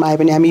सरकारमा आए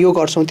पनि हामी यो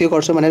गर्छौँ त्यो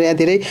गर्छौँ भनेर यहाँ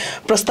धेरै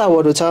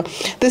प्रस्तावहरू छ।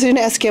 त्यसरी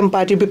नै एसकेएम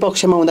पार्टी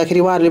विपक्षमा हुँदाखेरि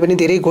उहाँहरूले पनि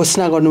धेरै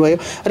घोषणा गर्नुभयो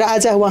र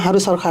आज उहाँहरू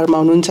सरकारमा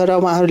हुनुहुन्छ र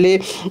उहाँहरूले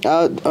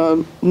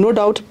नो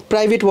डाउट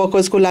प्राइभेट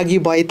वर्कर्सको लागि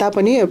भए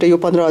तापनि एउटा यो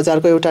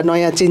 15,000को एउटा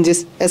नयाँ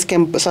चेन्जेस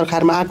एसकेएम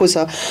सरकारमा आएको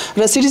छ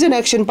र सिटिजन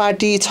एक्सन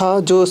पार्टी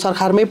छ जो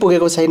सरकारमै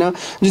पुगेको छैन,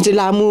 जुन चाहिँ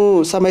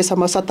लामो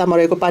समयसम्म सत्तामा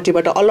रहेको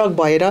पार्टीबाट अलग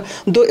भएर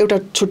एउटा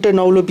छुट्टै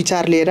नौलो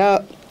विचार लिएर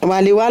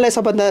उहाँलाई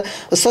सबभन्दा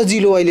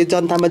सजिलो अहिले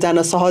जनतामा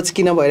जान सहज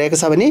किन भइरहेको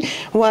छ भने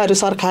उहाँहरू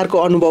सरकारको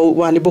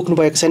अनुभव उहाँले बोक्नु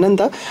भएको छैन नि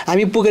त।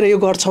 हामी पुगेर यो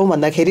गर्छौँ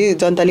भन्दाखेरि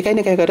जनताले काहीँ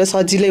न काहीँ गरेर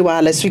सजिलै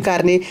उहाँलाई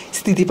स्वीकार्ने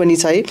स्थिति पनि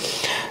छ है।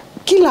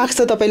 के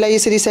लाग्छ तपाईँलाई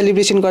यसरी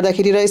सेलिब्रेसन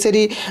गर्दाखेरि र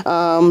यसरी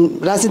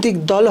राजनीतिक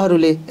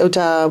दलहरूले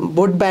एउटा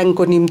भोट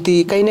ब्याङ्कको निम्ति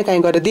काहीँ न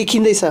काहीँ गरेर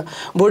देखिँदैछ,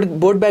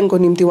 भोट ब्याङ्कको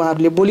निम्ति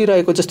उहाँहरूले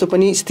बोलिरहेको जस्तो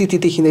पनि स्थिति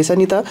देखिँदैछ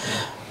नि त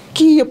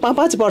कि यो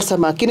 5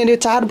 वर्षमा, किनभने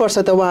 4 वर्ष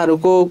त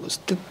उहाँहरूको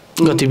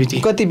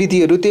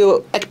गतिविधिहरू त्यो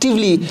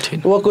एक्टिभली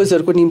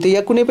वर्कर्सहरूको निम्ति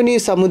या कुनै पनि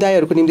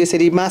समुदायहरूको निम्ति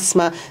यसरी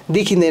मासमा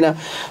देखिँदैन।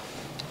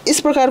 यस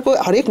प्रकारको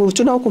हरेक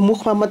चुनावको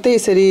मुखमा मात्रै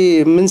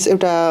यसरी मिन्स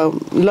एउटा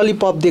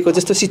ललिपप दिएको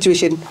जस्तो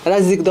सिचुएसन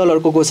राजनीतिक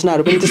दलहरूको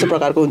घोषणाहरू पनि त्यस्तो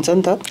प्रकारको हुन्छ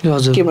नि त।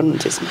 के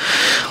भन्नुहुन्छ यसमा?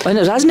 होइन,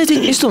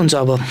 राजनीतिक यस्तो हुन्छ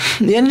अब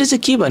यहाँनिर चाहिँ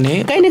के भने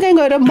काहीँ न काहीँ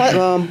गएर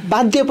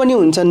बाध्य पनि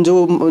हुन्छन् जो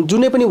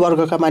जुनै पनि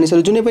वर्गका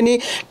मानिसहरू, जुनै पनि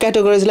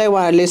क्याटेगोरिजलाई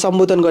उहाँहरूले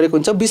सम्बोधन गरेको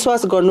हुन्छ,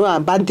 विश्वास गर्नु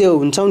बाध्य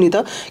हुन्छौँ नि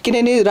त।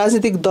 किनभने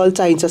राजनीतिक दल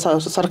चाहिन्छ,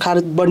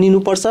 सरकार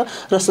बनिनुपर्छ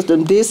र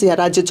देश या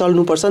राज्य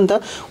चल्नुपर्छ नि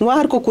त,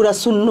 उहाँहरूको कुरा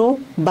सुन्नु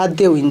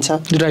बाध्य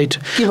हुन्छ।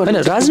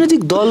 राइट।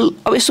 राजनीतिक दल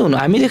अब यस्तो हुनु,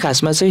 हामीले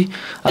खासमा चाहिँ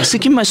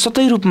सिक्किममा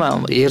सतै रूपमा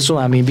हेर्छौँ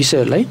हामी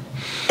विषयहरूलाई,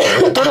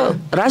 तर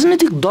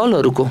राजनीतिक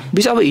दलहरूको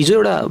विषय अब हिजो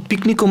एउटा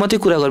पिकनिकको मात्रै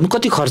कुरा गरौँ,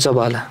 कति खर्च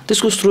भयो होला,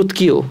 त्यसको स्रोत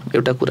के हो?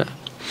 एउटा कुरा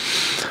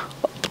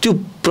त्यो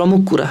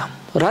प्रमुख कुरा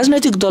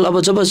राजनैतिक दल अब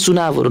जब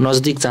चुनावहरू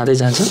नजदिक जाँदै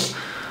जान्छ,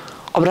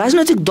 अब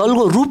राजनैतिक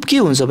दलको रूप के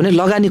हुन्छ भने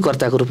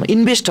लगानीकर्ताको रूपमा,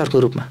 इन्भेस्टरको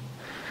रूपमा।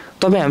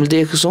 तपाईँ हामीले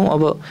देखेको छौँ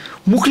अब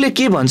मुखले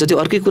के भन्छ त्यो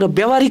अर्कै कुरा,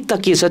 व्यावहारिकता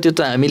के छ त्यो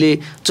त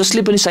हामीले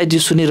जसले पनि सायद यो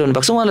सुनिरहनु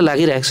भएको छ उहाँलाई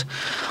लागिरहेको छ।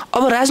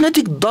 अब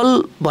राजनैतिक दल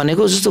भनेको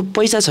जस्तो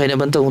पैसा छैन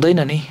भने त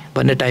हुँदैन नि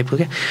भन्ने टाइपको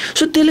क्या।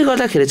 सो त्यसले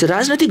गर्दाखेरि चाहिँ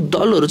राजनैतिक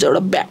दलहरू चाहिँ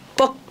एउटा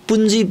व्यापक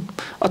पुँजी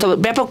अथवा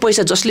व्यापक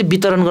पैसा जसले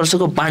वितरण गर्न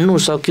सक्यो, बाँड्नु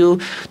सक्यो,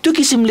 त्यो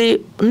किसिमले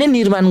नै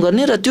निर्माण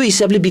गर्ने र त्यो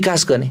हिसाबले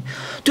विकास गर्ने।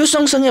 त्यो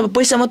सँगसँगै अब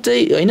पैसा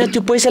मात्रै होइन,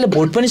 त्यो पैसाले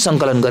भोट पनि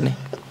सङ्कलन गर्ने,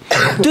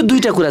 त्यो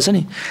दुईटा कुरा छ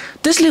नि।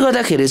 त्यसले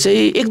गर्दाखेरि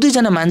चाहिँ 1-2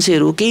 जना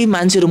मान्छेहरू, केही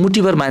मान्छेहरू,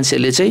 मुठीभर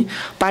मान्छेहरूले चाहिँ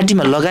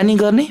पार्टीमा लगानी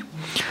गर्ने,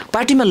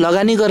 पार्टीमा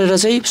लगानी गरेर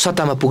चाहिँ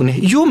सत्तामा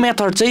पुग्ने, यो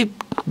मेथड चाहिँ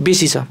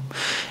बेसी छ।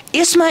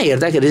 यसमा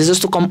हेर्दाखेरि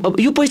जस्तो अब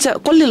यो पैसा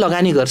कसले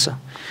लगानी गर्छ?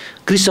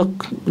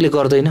 कृषकले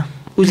गर्दैन,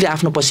 उसले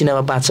आफ्नो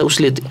पसिनामा बाँच्छ,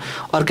 उसले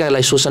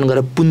अर्कालाई शोषण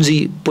गरेर पुँजी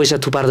पैसा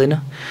थुपार्दैन।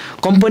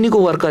 कम्पनीको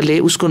वर्करले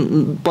उसको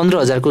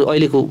 15,000को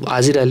अहिलेको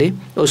हाजिराले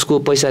उसको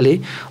पैसाले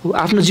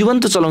आफ्नो जीवन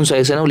त चलाउन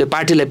सकेको छैन, उसले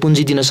पार्टीलाई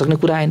पुँजी दिन सक्ने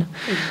कुरा आएन।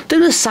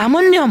 त्यही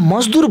सामान्य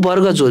मजदुर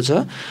वर्ग जो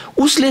छ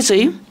उसले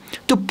चाहिँ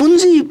त्यो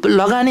पुँजी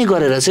लगानी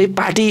गरेर चाहिँ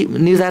पार्टी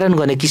निर्धारण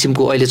गर्ने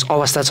किसिमको अहिले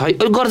अवस्था छ,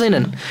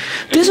 गर्दैनन्।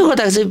 त्यसो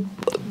गर्दा चाहिँ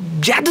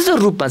ज्यादातर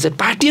रूपमा चाहिँ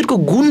पार्टीहरूको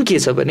गुण के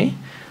छ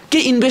भने के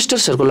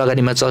इन्भेस्टर्सहरूको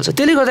लगानीमा चल्छ।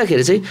 त्यसले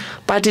गर्दाखेरि चाहिँ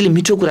पार्टीले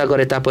मिठो कुरा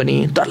गरे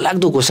तापनि,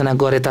 डरलाग्दो घोषणा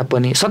गरे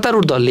तापनि,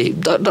 सत्तारूढ दलले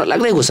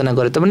डरलाग्दै घोषणा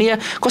गरे तापनि या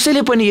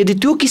कसैले पनि यदि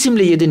त्यो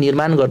किसिमले यदि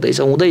निर्माण गर्दैछ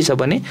हुँदैछ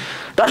भने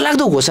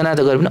डरलाग्दो घोषणा त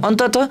गरे पनि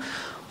अन्ततः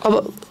अब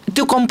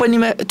त्यो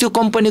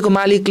कम्पनीको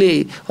मालिकले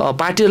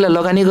पार्टीहरूलाई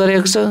लगानी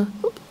गरेको छ,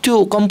 त्यो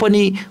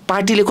कम्पनी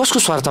पार्टीले कसको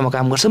स्वार्थमा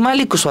काम गर्छ?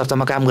 मालिकको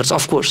स्वार्थमा काम गर्छ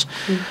अफकोर्स।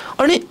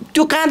 अनि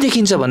त्यो कहाँ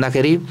देखिन्छ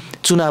भन्दाखेरि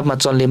चुनावमा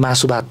चल्ने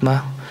मासु भातमा,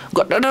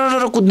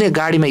 गडडर कुद्ने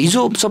गाडीमा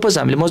हिजो सपोज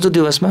हामीले मजदुर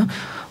दिवसमा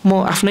म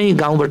आफ्नै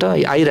गाउँबाट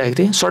आइरहेको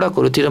थिएँ,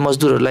 सडकहरूतिर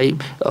मजदुरहरूलाई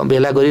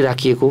भेला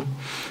गरिराखिएको,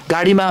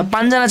 गाडीमा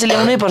 5 जना चाहिँ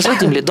ल्याउनै पर्छ,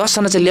 तिमीले 10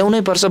 जना चाहिँ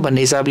ल्याउनै पर्छ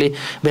भन्ने हिसाबले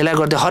भेला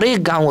गर्दै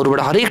हरेक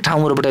गाउँहरूबाट हरेक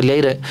ठाउँहरूबाट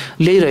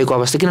ल्याइरहेको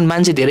अवस्था, किनभने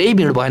मान्छे धेरै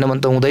भिड भएन भने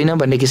त हुँदैन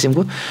भन्ने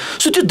किसिमको।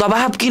 सो त्यो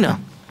दबाब किन?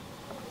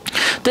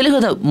 त्यसले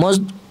गर्दा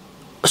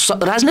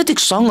राजनैतिक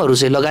सङ्घहरू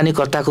चाहिँ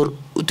लगानीकर्ताको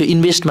त्यो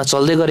इन्भेस्टमा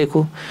चल्दै गरेको,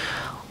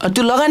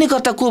 त्यो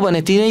लगानीकर्ता को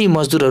भने तिनै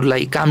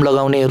मजदुरहरूलाई काम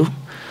लगाउनेहरू।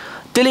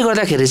 त्यसले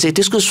गर्दाखेरि चाहिँ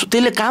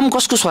त्यसले काम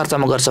कसको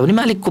स्वार्थमा गर्छ भने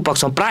मालिकको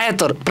पक्षमा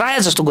प्राय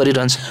जस्तो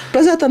गरिरहन्छ।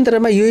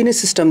 प्रजातन्त्रमा यही नै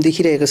सिस्टम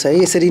देखिरहेको छ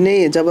है। यसरी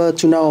नै जब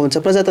चुनाव हुन्छ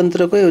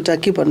प्रजातन्त्रको एउटा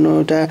के भन्नु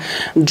एउटा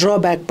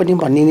ड्रब्याक पनि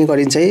भनिने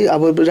गरिन्छ है।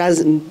 अब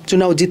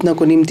चुनाव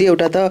जित्नको निम्ति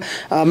एउटा त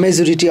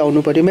मेजोरिटी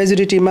आउनु पर्यो,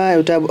 मेजोरिटीमा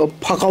एउटा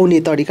फकाउने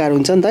तरिकाहरू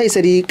हुन्छ नि त,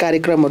 यसरी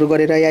कार्यक्रमहरू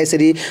गरेर या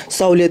यसरी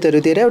सहुलियतहरू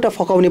दिएर एउटा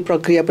फकाउने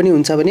प्रक्रिया पनि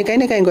हुन्छ भने कहीँ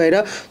न कहीँ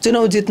गएर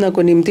चुनाव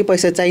जित्नको निम्ति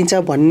पैसा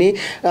चाहिन्छ भन्ने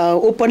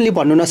ओपनली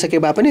भन्नु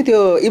नसके भए पनि त्यो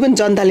इभन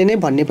जनताले नै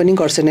भन्ने पनि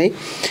गर्छन् है।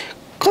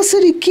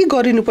 कसरी के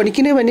गरिनु पर्ने,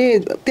 किनभने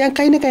त्यहाँ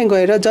कहीँ न कहीँ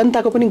गएर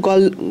जनताको पनि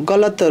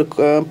गलत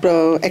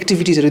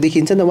एक्टिभिटिजहरू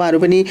देखिन्छ नि त। उहाँहरू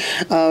पनि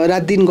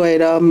रात दिन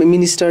गएर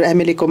मिनिस्टर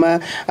एमएलएकोमा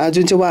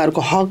जुन चाहिँ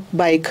उहाँहरूको हक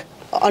बाहेक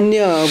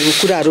अन्य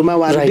कुराहरूमा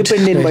उहाँहरू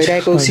डिपेन्डेन्ट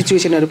भइरहेको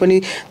सिचुएसनहरू पनि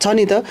छ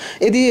नि त।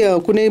 यदि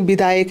कुनै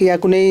विधायक या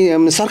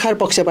कुनै सरकार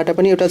पक्षबाट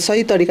पनि एउटा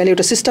सही तरिकाले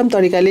एउटा सिस्टम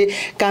तरिकाले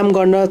काम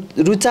गर्न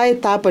रुचाए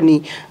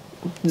तापनि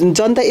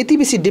जनता यति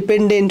बेसी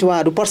डिपेन्डेन्ट,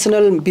 उहाँहरू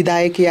पर्सनल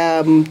विधायक या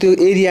त्यो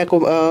एरियाको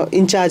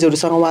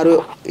इन्चार्जहरूसँग उहाँहरू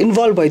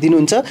इन्भल्भ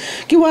भइदिनुहुन्छ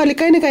कि उहाँहरूले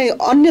कहीँ न कहीँ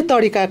अन्य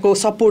तरिकाको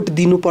सपोर्ट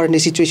दिनुपर्ने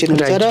सिचुएसन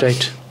हुन्छ र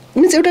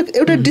मिन्स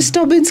एउटा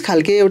डिस्टर्बेन्स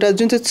खालके एउटा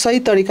जुन चाहिँ सही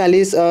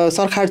तरिकाले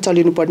सरकार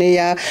चलिनुपर्ने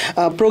या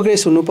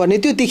प्रोग्रेस हुनुपर्ने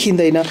त्यो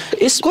देखिँदैन।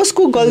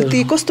 कसको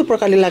गल्ती कस्तो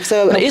प्रकारले लाग्छ,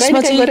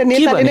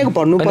 नेताले नै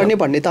भन्नुपर्ने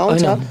भन्ने त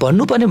आउँछ।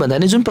 भन्नुपर्ने भन्दा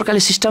नि जुन प्रकारले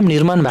सिस्टम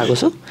निर्माण भएको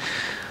छ,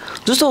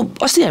 जस्तो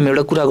अस्ति हामी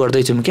एउटा कुरा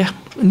गर्दैथ्यौँ क्या,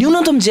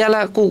 न्यूनतम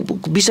ज्यालाको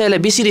विषयलाई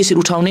बेसी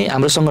उठाउने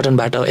हाम्रो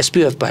सङ्गठनबाट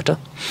SPYF-बाट।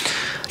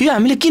 यो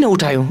हामीले किन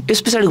उठायौँ? यस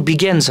पछाडिको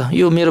विज्ञान छ।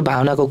 यो मेरो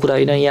भावनाको कुरा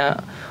होइन, या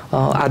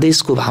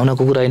आदेशको भावनाको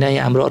कुरा होइन,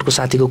 या हाम्रो अर्को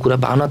साथीको कुरा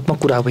भावनात्मक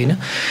कुरा होइन।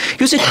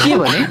 यो चाहिँ के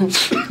भने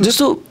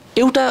जस्तो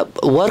एउटा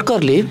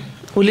वर्करले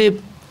उसले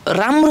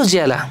राम्रो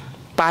ज्याला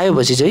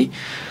पाएपछि चाहिँ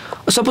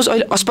सपोज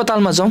अहिले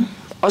अस्पतालमा जाउँ,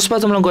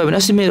 अस्पतालमा गयो भने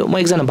अस्ति म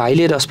एकजना भाइ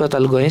लिएर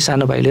अस्पताल गएँ,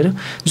 सानो भाइ लिएर,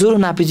 ज्वरो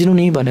नापिदिनु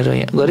नि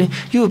भनेर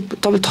गरेँ। यो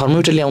तपाईँ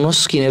थर्मोमिटर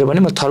ल्याउनुहोस् किनेर भने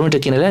म थर्मोमिटर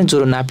किनेर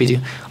ज्वरो नापिदियो,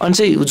 अनि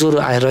चाहिँ ज्वरो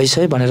आएर रहेछ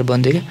है भनेर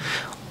भन्थेँ क्या।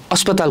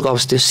 अस्पतालको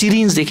अवस्था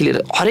सिरिन्जदेखि लिएर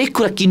हरेक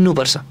कुरा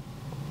किन्नुपर्छ।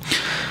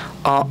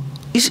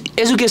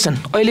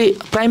 एजुकेसन अहिले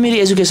प्राइमेरी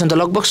एजुकेसन त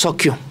लगभग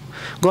सक्यो,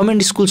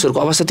 गभर्मेन्ट स्कुल्सहरूको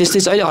अवस्था त्यस्तै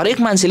छ। अहिले हरेक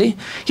मान्छेले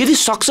यदि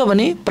सक्छ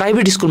भने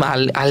प्राइभेट स्कुलमा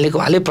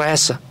हाल्ने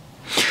प्रयास छ।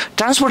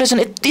 ट्रान्सपोर्टेसन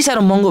यति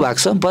साह्रो महँगो भएको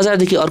छ,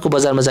 बजारदेखि अर्को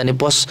बजारमा जाने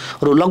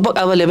बसहरू लगभग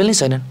एभाइलेबल नै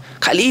छैनन्,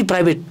 खालि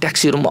प्राइभेट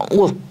ट्याक्सीहरू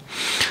महँगो।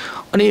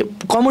 अनि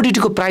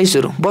कमोडिटीको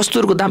प्राइसहरू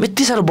वस्तुहरूको दाम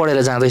यति साह्रो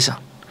बढेर जाँदैछ।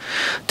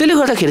 त्यसले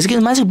गर्दाखेरि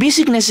चाहिँ मान्छेको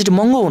बेसिक नेसेसिटी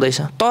महँगो हुँदैछ,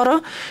 तर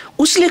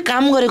उसले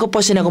काम गरेको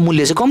पसिनाको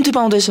मूल्य चाहिँ कम्ती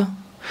पाउँदैछ।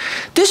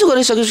 त्यसो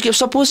गरिसकेपछि कि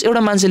सपोज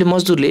एउटा मान्छेले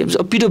मजदुरले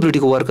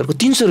PWDको वर्करको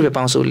 300 रुपियाँ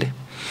पाउँछ उसले,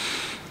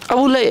 अब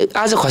उसलाई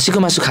आज खसीको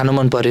मासु खानु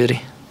मन पर्यो अरे,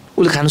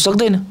 उसले खानु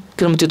सक्दैन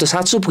किनभने त्यो त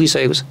 700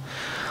 पुगिसकेको छ।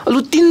 अब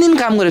 3 दिन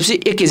काम गरेपछि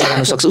 1 केजी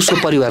खानु सक्छ उसको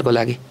परिवारको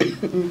लागि।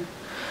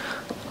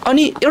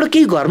 अनि एउटा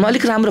केही घरमा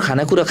अलिक राम्रो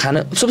खानेकुरा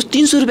सपोज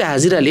 300 रुपियाँ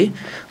हाजिराले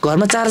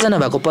घरमा 4 जना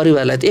भएको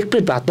परिवारलाई त 1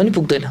 प्लेट भात पनि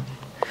पुग्दैन,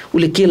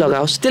 उसले के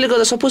लगाओस्। त्यसले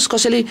गर्दा सपोज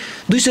कसैले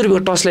 200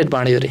 रुपियाँको टर्च लाइट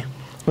बाँड्यो अरे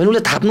भने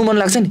उसले थाप्नु मन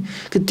लाग्छ नि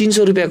कि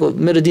 300 रुपियाँको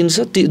मेरो दिन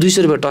छ,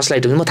 200 रुपियाँ टर्च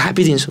लाइट हो भने म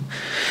थापिदिन्छु।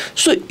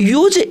 सो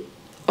यो चाहिँ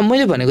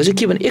मैले भनेको चाहिँ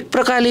के भने एक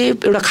प्रकारले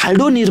एउटा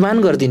खाल्डो निर्माण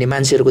गरिदिने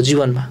मान्छेहरूको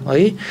जीवनमा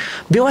है,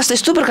 व्यवस्था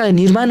यस्तो प्रकारले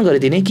निर्माण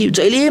गरिदिने कि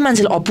जहिले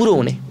मान्छेलाई अपुरो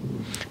हुने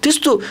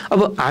त्यस्तो। अब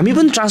हामी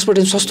पनि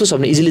ट्रान्सपोर्टेसन सस्तो छ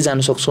भने इजिली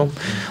जानु सक्छौँ,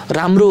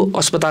 राम्रो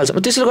अस्पताल छ।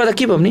 त्यसले गर्दा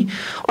के भयो भने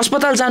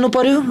अस्पताल जानु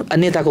पर्यो,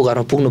 नेताको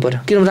घरमा पुग्नु पर्यो,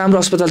 किनभने राम्रो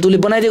अस्पताल त उसले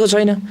बनाइदिएको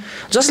छैन।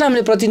 जसलाई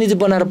हामीले प्रतिनिधि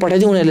बनाएर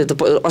पठाइदिउँ उनीहरूले त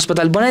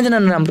अस्पताल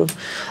बनाइदिएनन्।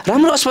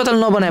 राम्रो अस्पताल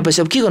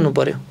नबनाएपछि अब के गर्नु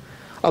पर्यो?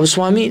 अब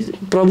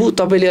स्वामी प्रभु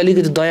तपाईँले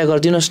अलिकति दया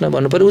गरिदिनुहोस् न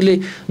भन्नु पर्यो। उसले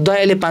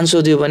दयाले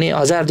 500 दियो भने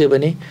 1000 दियो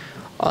भने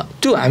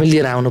त्यो हामी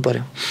लिएर आउनु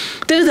पर्यो।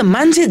 त्यसले त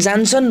मान्छे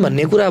जान्छन्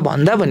भन्ने कुरा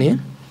भन्दा पनि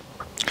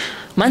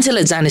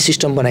मान्छेलाई जाने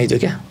सिस्टम बनाइदियो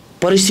क्या,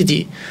 परिस्थिति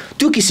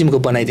त्यो किसिमको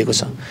बनाइदिएको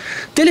छ।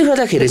 त्यसले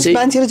गर्दाखेरि चाहिँ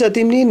मान्छेहरू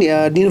जति पनि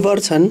निर्भर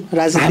छन्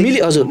हामीले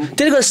हजुर,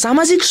 त्यसले गर्दा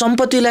सामाजिक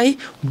सम्पत्तिलाई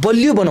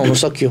बलियो बनाउन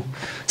सक्यो,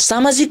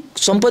 सामाजिक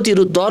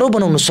सम्पत्तिहरू दह्रो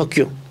बनाउन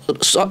सक्यो।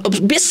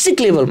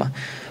 बेसिक लेभलमा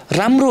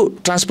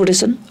राम्रो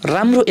ट्रान्सपोर्टेसन,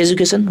 राम्रो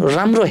एजुकेसन,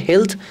 राम्रो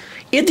हेल्थ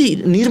यदि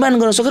निर्माण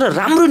गर्न सक्यो र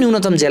राम्रो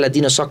न्यूनतम ज्याला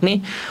दिन सक्ने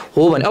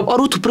हो भने अब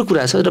अरू थुप्रो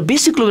कुरा छ र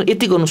बेसिक लेभल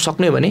यति गर्नु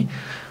सक्ने भने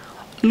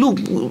लु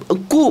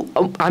को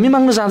हामी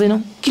माग्न जाँदैनौँ।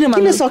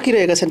 किन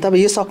सकिरहेका छन्?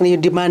 तपाईँ यो सक्ने यो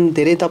डिमान्ड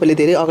धेरै तपाईँले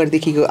धेरै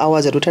अगाडिदेखिको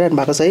आवाजहरू उठाइरहनु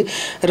भएको छ है।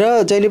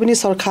 र जहिले पनि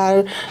सरकार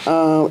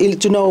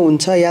चुनाव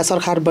हुन्छ या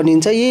सरकार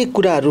बनिन्छ यही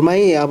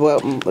कुराहरूमै अब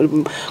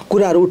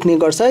कुराहरू उठ्ने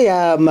गर्छ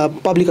या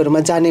पब्लिकहरूमा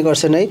जाने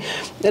गर्छन् है।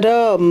 र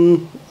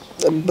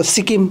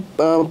सिक्किम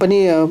पनि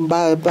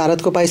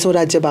भारतको 22औं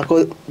राज्य भएको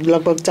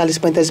लगभग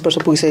 40-45 वर्ष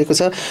पुगिसकेको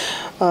छ।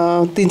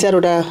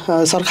 3-4वटा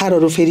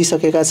सरकारहरू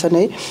फेरिसकेका छन्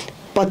है।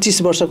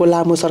 25 वर्षको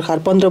लामो सरकार,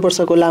 15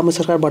 वर्षको लामो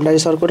सरकार भण्डारी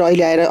सरको र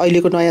अहिले आएर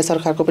अहिलेको नयाँ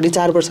सरकारको पनि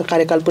 4 वर्ष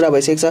कार्यकाल पुरा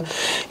भइसकेको छ।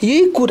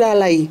 यही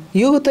कुरालाई,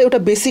 यो त एउटा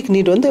बेसिक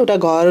निड हो नि त, एउटा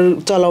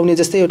घर चलाउने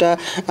जस्तै, एउटा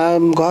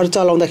घर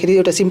चलाउँदाखेरि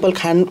एउटा सिम्पल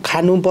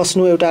खानु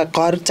बस्नु एउटा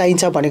घर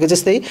चाहिन्छ भनेको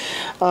जस्तै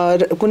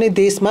कुनै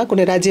देशमा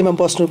कुनै राज्यमा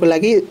बस्नुको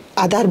लागि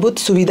आधारभूत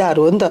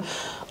सुविधाहरू हो नि त।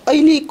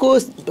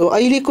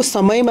 अहिलेको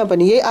समयमा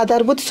पनि यही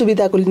आधारभूत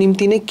सुविधाको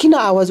निम्ति नै किन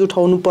आवाज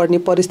उठाउनु पर्ने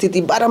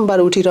परिस्थिति बारम्बार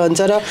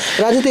उठिरहन्छ र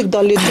राजनीतिक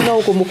दलले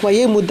चुनावको मुखमा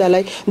यही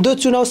मुद्दालाई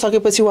चुनाव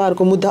सकेपछि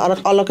उहाँहरूको मुद्दा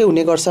अलग्गै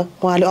हुने गर्छ,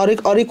 उहाँले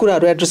अरू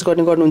कुराहरू एड्रेस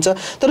गर्नुहुन्छ,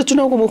 तर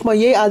चुनावको मुखमा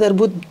यही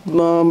आधारभूत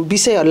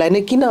विषयहरूलाई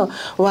नै किन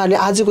उहाँहरूले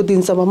आजको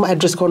दिनसम्ममा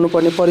एड्रेस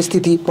गर्नुपर्ने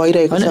परिस्थिति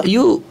भइरहेको छ?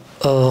 यो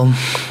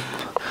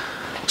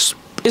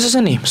यसो छ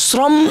नि,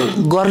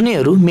 श्रम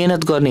गर्नेहरू,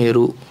 मेहनत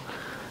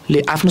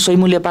गर्नेहरूले आफ्नो सही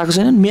मूल्य पाएको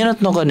छैन।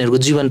 मेहनत नगर्नेहरूको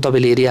जीवन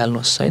तपाईँले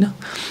हेरिहाल्नुहोस् होइन।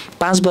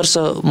 5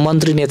 वर्ष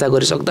मन्त्री नेता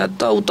गरिसक्दा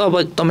त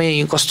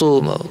तपाईँ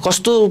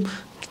कस्तो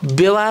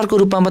व्यवहारको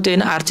रूपमा मात्रै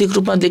होइन, आर्थिक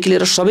रूपमादेखि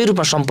लिएर सबै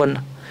रूपमा सम्पन्न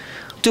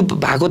त्यो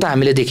भएको त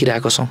हामीले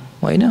देखिरहेको छौँ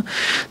होइन।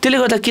 त्यसले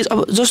गर्दा के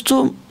अब जस्तो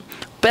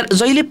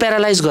जहिले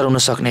प्यारालाइज गराउन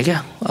सक्ने क्या।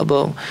 अब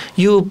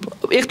यो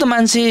एक त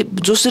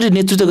मान्छे जसरी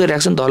नेतृत्व गरिरहेको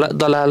छन्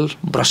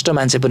दलाल भ्रष्ट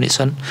मान्छे पनि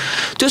छन्।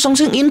 त्यो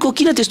सँगसँगै यिनको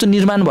किन त्यस्तो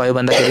निर्माण भयो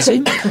भन्दाखेरि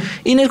चाहिँ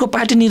यिनीहरूको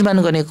पार्टी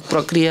निर्माण गर्ने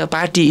प्रक्रिया,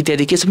 पार्टी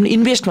इत्यादि के छ भने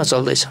इन्भेस्टमा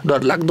चल्दैछ।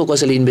 डरलाग्दो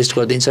कसैले इन्भेस्ट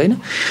गरिदिन्छ होइन।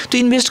 त्यो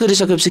इन्भेस्ट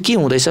गरिसकेपछि के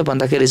हुँदैछ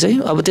भन्दाखेरि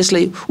चाहिँ अब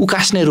त्यसलाई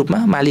उकास्ने रूपमा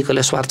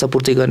मालिकहरूलाई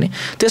स्वार्थपूर्ति गर्ने,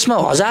 त्यसमा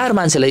 1000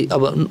 मान्छेलाई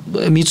अब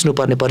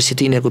मिच्नुपर्ने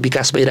परिस्थिति यिनीहरूको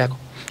विकास भइरहेको,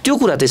 त्यो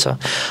कुरा चाहिँ छ।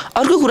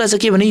 अर्को कुरा चाहिँ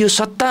के भने यो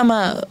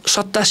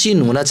सत्तासीन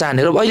हुन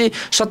चाहने र अहिले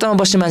सत्तामा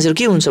बस्ने मान्छेहरू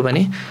के हुन्छ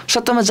भने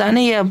सत्तामा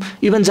जाने या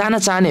इभन जान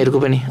चाहनेहरूको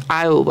पनि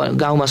आयो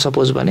गाउँमा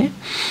सपोज भने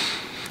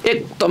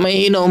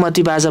एकदमै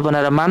नौमती बाजा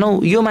बनाएर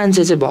मानौ यो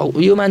मान्छे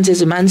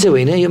चाहिँ मान्छे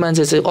होइन, यो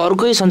मान्छे चाहिँ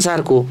अर्कै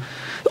संसारको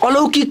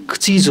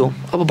अलौकिक चिज हो।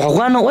 अब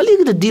भगवान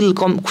अलिकति दिल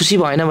कम खुसी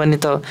भएन भने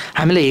त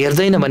हामीलाई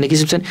हेर्दैन भन्ने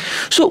किसिम छ नि।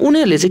 सो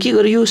उनीहरूले चाहिँ के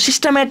गर्यो, यो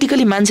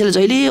सिस्टमेटिकली मान्छेले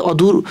जहिले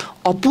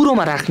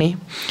अपुरोमा राख्ने,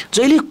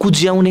 जहिले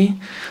कुज्याउने,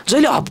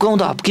 जहिले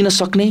हप्काउँदा हप्किन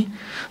सक्ने,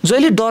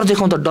 जहिले डर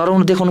देखाउँदा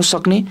देखाउन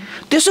सक्ने,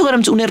 त्यसो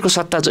गरेर चाहिँ उनीहरूको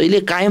सत्ता जहिले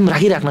कायम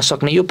राखिराख्न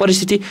सक्ने यो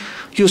परिस्थिति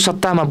यो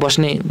सत्तामा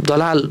बस्ने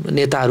दलाल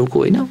नेताहरूको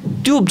होइन,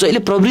 त्यो जहिले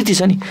प्रवृत्ति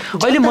छ नि।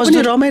 अहिले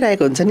मजदुर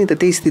रमाइरहेको हुन्छ नि त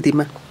त्यही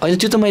स्थितिमा। होइन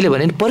त्यो त मैले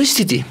भने नि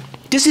परिस्थिति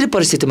त्यसरी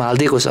परिस्थितिमा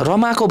हालिदिएको छ।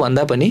 रमाएको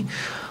भन्दा पनि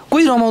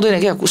कोही रमाउँदैन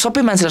क्या,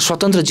 सबै मान्छेलाई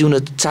स्वतन्त्र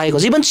जिउन चाहेको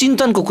छ। इभन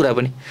चिन्तनको कुरा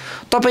पनि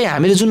तपाईँ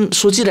हामीले जुन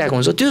सोचिरहेको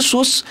हुन्छ त्यो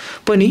सोच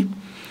पनि,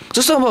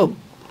 जस्तो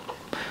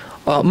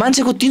अब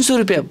मान्छेको 300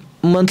 रुपियाँ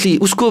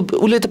मन्थली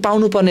उसले त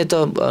पाउनुपर्ने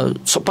त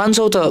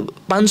 500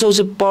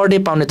 चाहिँ पर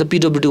डे पाउने त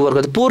पिडब्ल्युडी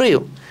वर्कर त पोरै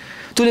हो,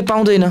 त्यसले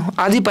पाउँदैन।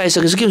 आधी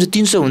पाइसकेपछि के हुन्छ,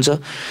 300 हुन्छ।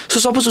 सो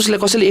सपोज उसलाई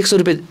कसैले 100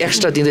 रुपियाँ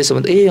एक्स्ट्रा दिँदैछ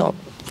भने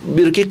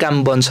मेरो के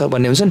काम बन्छ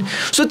भन्ने हुन्छ नि।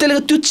 सो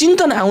त्यसले त्यो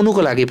चिन्तन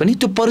आउनुको लागि पनि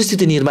त्यो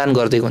परिस्थिति निर्माण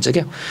गरिदिएको हुन्छ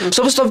क्या।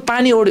 सपोज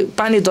तपाईँ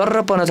पानी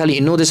दर्र पर्न थाली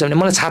हिँड्नु हुँदैछ भने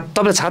मलाई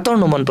तपाईँलाई छाता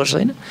ओढ्नु मनपर्छ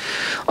होइन,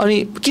 अनि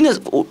किन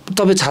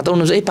तपाईँ छाता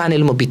ओढ्नुहुन्छ,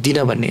 पानीले म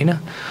भिज्दिनँ भन्ने होइन।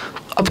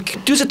 अब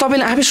त्यो चाहिँ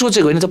तपाईँले आफै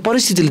सोचेको होइन, त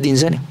परिस्थितिले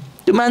दिन्छ नि।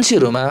 त्यो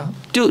मान्छेहरूमा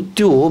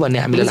त्यो हो भन्ने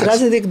हामीले लाग्छ।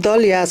 राजनीतिक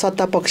दल या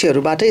सत्ता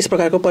पक्षहरूबाट यस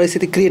प्रकारको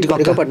परिस्थिति क्रिएट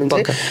गरेको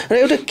भन्नुहुन्छ। र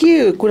एउटा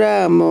के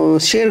कुरा म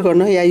सेयर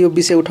गर्न या यो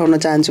विषय उठाउन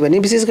चाहन्छु भने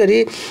विशेष गरी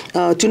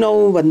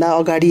चुनावभन्दा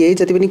अगाडि है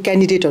जति पनि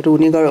क्यान्डिडेटहरू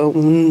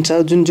हुनुहुन्छ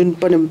जुन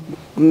पनि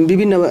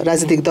विभिन्न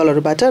राजनीतिक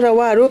दलहरूबाट, र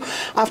उहाँहरू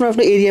आफ्नो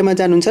आफ्नो एरियामा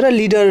जानुहुन्छ र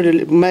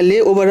लिडरले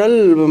ओभरअल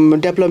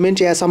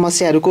डेभलपमेन्ट या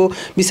समस्याहरूको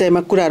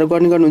विषयमा कुराहरू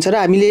गर्नुहुन्छ। र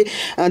हामीले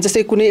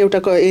जस्तै कुनै एउटा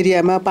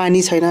एरियामा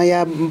पानी छैन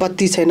या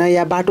बत्ती छैन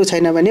या बाटो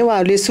छैन भने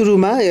उहाँहरूले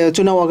सुरुमा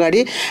चुनाव अगाडि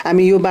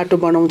हामी यो बाटो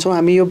बनाउँछौँ,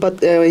 हामी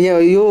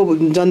यो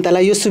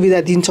जनतालाई यो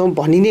सुविधा दिन्छौँ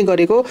भनि नै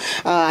गरेको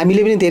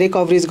हामीले पनि धेरै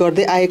कभरेज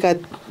गर्दै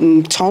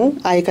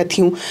आएका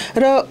थियौँ।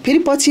 र फेरि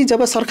पछि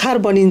जब सरकार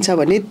बनिन्छ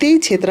भने त्यही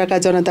क्षेत्रका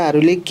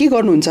जनताहरूले के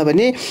गर्नुहुन्छ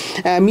भने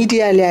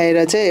मिडिया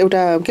ल्याएर चाहिँ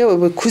एउटा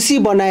के खुसी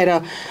बनाएर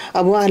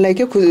अब उहाँहरूलाई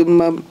के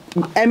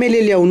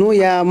एमएलए ल्याउनु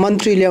या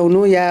मन्त्री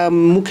ल्याउनु या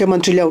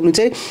मुख्यमन्त्री ल्याउनु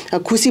चाहिँ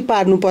खुसी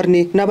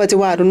पार्नुपर्ने, नभए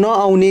चाहिँ उहाँहरू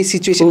नआउने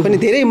सिचुएसन पनि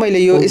धेरै मैले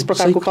यो यस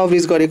प्रकारको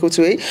कभरेज गरेको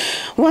छु है।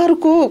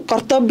 उहाँहरूको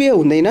कर्तव्य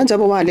हुँदैन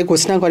जब उहाँहरूले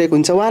घोषणा गरेको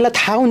हुन्छ, उहाँलाई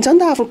थाहा हुन्छ नि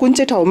त आफ्नो कुन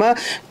चाहिँ ठाउँमा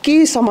के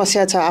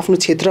समस्या छ आफ्नो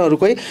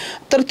क्षेत्रहरूकै,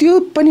 तर त्यो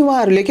पनि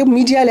उहाँहरूले के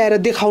मिडिया ल्याएर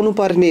देखाउनु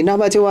पर्ने,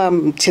 नभए चाहिँ उहाँ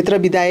क्षेत्र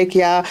विधायक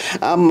या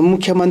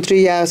मुख्यमन्त्री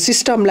या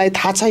सिस्टमलाई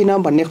थाहा छैन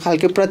भन्ने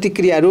खालको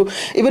प्रतिक्रियाहरू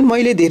इभन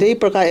मैले धेरै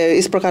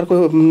यस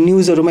प्रकारको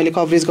न्युजहरू मैले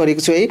कभरेज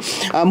गरेको छु है।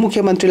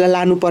 मुख्यमन्त्रीलाई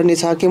लानुपर्ने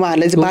छ कि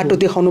उहाँहरूलाई चाहिँ बाटो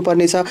देखाउनु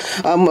पर्ने छ,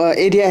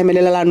 एरिया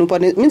एमएलएलाई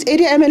लानुपर्ने, मिन्स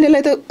एरिया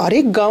एमएलएलाई त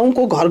हरेक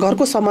गाउँको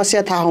घर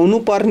समस्या थाहा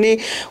हुनुपर्ने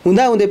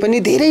हुँदाहुँदै पनि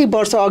धेरै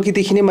वर्ष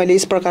अघिदेखि नै मैले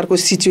यस प्रकारको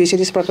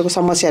सिचुएसन, यस प्रकारको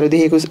समस्याहरू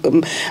देखेको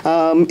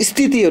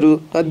स्थितिहरू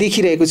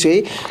देखिरहेको छु है।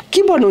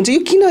 के भन्नुहुन्छ यो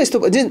किन यस्तो,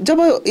 जब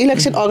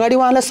इलेक्सन अगाडि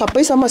उहाँलाई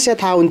सबै समस्या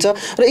थाहा हुन्छ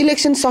र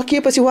इलेक्सन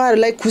सकिएपछि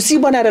उहाँहरूलाई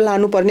खुसी बनाएर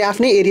लानुपर्ने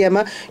आफ्नै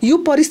एरियामा यो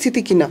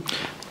परिस्थिति किन?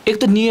 एक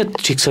त नियत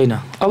ठिक छैन।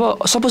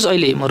 अब सपोज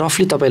अहिले म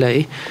रफली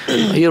तपाईँलाई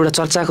यो एउटा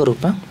चर्चाको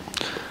रूपमा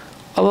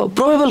अब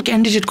प्रोबेबल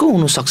क्यान्डिडेट को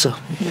हुनसक्छ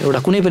एउटा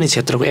कुनै पनि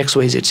क्षेत्रको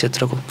XYZ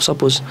क्षेत्रको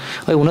सपोज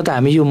हुन त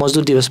हामी यो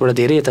मजदुर दिवसबाट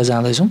धेरै यता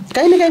जाँदैछौँ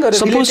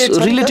सपोज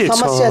रिलेटेड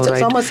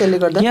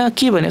छ यहाँ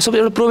के भने सबै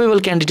एउटा प्रोबेबल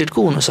क्यान्डिडेट को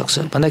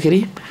हुनसक्छ भन्दाखेरि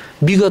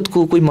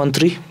विगतको कोही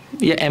मन्त्री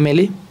या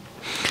MLA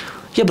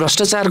या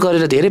भ्रष्टाचार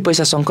गरेर धेरै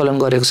पैसा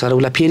सङ्कलन गरेको छ र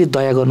उसलाई फेरि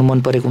दया गर्नु मन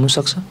परेको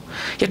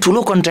हुनसक्छ या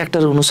ठुलो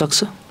कन्ट्र्याक्टर हुनसक्छ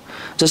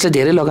जसले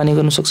धेरै लगानी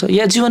गर्नु सक्छ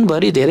या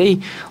जीवनभरि धेरै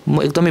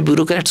एकदमै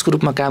ब्युरोक्रेट्सको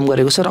रूपमा काम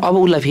गरेको छ र अब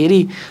उसलाई फेरि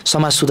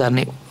समाज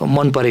सुधार्ने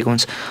मन परेको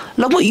हुन्छ।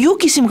 लगभग यो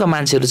किसिमका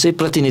मान्छेहरू चाहिँ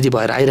प्रतिनिधि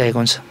भएर आइरहेको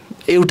हुन्छ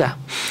एउटा।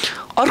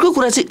 अर्को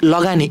कुरा चाहिँ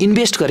लगानी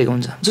इन्भेस्ट गरेको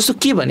हुन्छ। जस्तो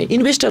के भने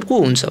इन्भेस्टर को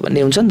हुन्छ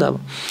भन्ने हुन्छ नि त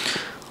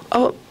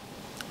अब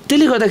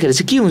त्यसले गर्दाखेरि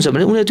चाहिँ के हुन्छ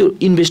भने उनीहरू त्यो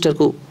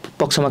इन्भेस्टरको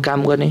पक्षमा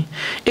काम गर्ने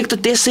एक त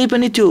त्यसै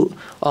पनि त्यो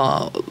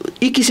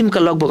यी किसिमका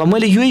लगभग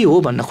मैले यही हो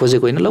भन्न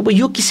खोजेको होइन लगभग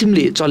यो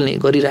किसिमले चल्ने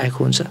गरिरहेको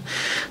हुन्छ।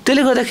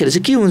 त्यसले गर्दाखेरि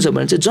चाहिँ के हुन्छ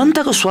भने चाहिँ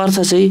जनताको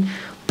स्वार्थ चाहिँ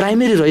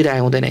प्राइमेरी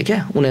रहिरहेको हुँदैन क्या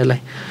उनीहरूलाई।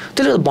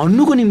 त्यसले गर्दा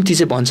भन्नुको निम्ति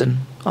चाहिँ भन्छन्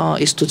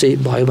यस्तो चाहिँ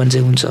भयो भने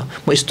चाहिँ हुन्छ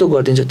म यस्तो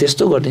गरिदिन्छु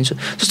त्यस्तो गरिदिन्छु।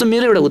 जस्तो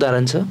मेरो एउटा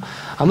उदाहरण छ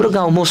हाम्रो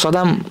गाउँ म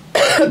सदाम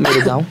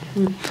मेरो गाउँ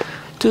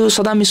त्यो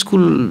सदाम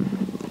स्कुल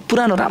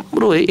पुरानो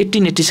राम्रो है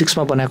 1886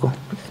 मा बनाएको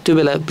त्यो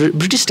बेला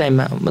ब्रिटिस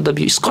टाइममा मतलब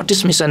यो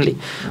स्कटिस मिसनले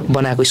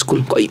बनाएको स्कुल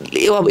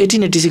कहिले अब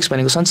 1886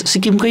 भनेको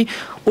सिक्किमकै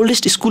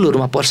ओल्डेस्ट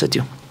स्कुलहरूमा पर्छ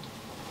त्यो।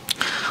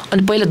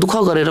 अनि पहिला दुःख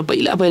गरेर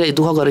पहिला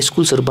दुःख गरेर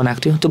स्कुल्सहरू बनाएको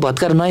थियो त्यो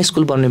भत्काएर नयाँ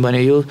स्कुल बन्ने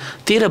भन्यो यो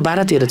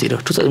 12-13 तिर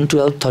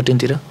 2012-13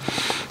 तिर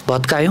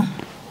भत्कायो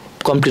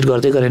कम्प्लिट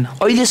गर्दै गरेन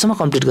अहिलेसम्म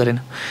कम्प्लिट गरेन।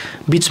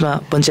 बिचमा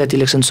पञ्चायत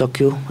इलेक्सन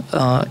सक्यो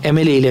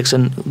MLA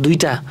इलेक्सन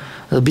 2टा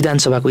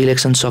विधानसभाको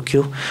इलेक्सन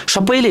सक्यो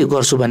सबैले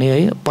गर्छु भने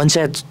है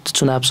पञ्चायत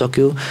चुनाव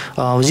सक्यो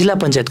जिल्ला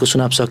पञ्चायतको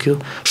चुनाव सक्यो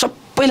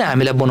सबैले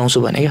हामीलाई बनाउँछु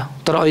भने क्या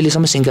तर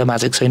अहिलेसम्म सिङ्का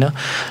बाँचेको छैन।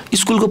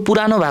 स्कुलको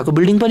पुरानो भएको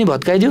बिल्डिङ पनि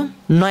भत्काइदियो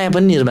नयाँ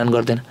पनि निर्माण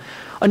गर्दैन।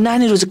 अनि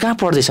नानीहरू चाहिँ कहाँ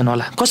पढ्दैछन्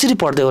होला कसरी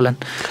पढ्दै होलान्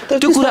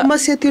त्यो कुरा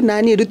समस्या त्यो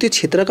नानीहरू त्यो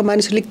क्षेत्रका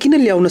मानिसहरूले किन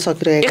ल्याउन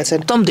सकिरहेका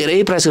छन् एकदम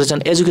धेरै प्रयास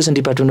गरेछन्। एजुकेसन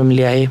डिपार्टमेन्टमा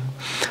ल्याए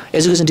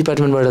एजुकेसन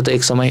डिपार्टमेन्टबाट त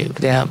एक समय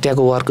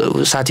त्यहाँको वर्क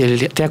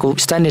साथीहरूले त्यहाँको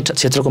स्थानीय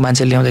क्षेत्रको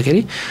मान्छेले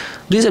ल्याउँदाखेरि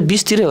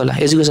 2020 तिरै होला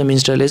एजुकेसन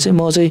मिनिस्टरले चाहिँ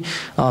म चाहिँ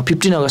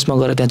 15 अगस्तमा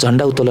गएर त्यहाँ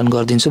झन्डा उत्तोलन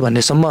गरिदिन्छु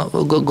भन्नेसम्म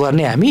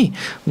गर्ने हामी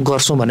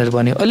गर्छौँ भनेर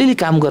भन्यो। अलिअलि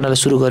काम गर्नलाई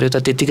सुरु गर्यो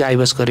त त्यतिकै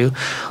आइबस गर्यो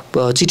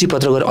चिठी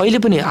पत्र गर्यो। अहिले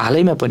पनि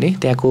हालैमा पनि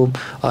त्यहाँको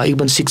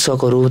एकदम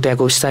शिक्षकहरू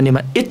त्यहाँको स्थानीय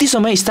यति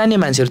समय स्थानीय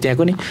मान्छेहरू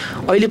त्यहाँको नि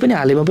अहिले पनि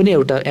हालैमा पनि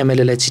एउटा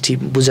MLA लाई चिठी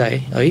बुझाए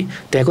है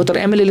त्यहाँको तर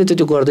MLA ले त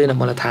त्यो गर्दैन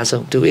मलाई थाहा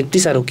छ त्यो यति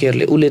साह्रो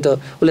केयरले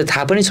उसले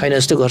थाहा पनि छैन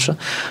जस्तो गर्छ।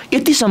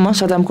 यतिसम्म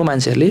सदामको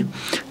मान्छेहरूले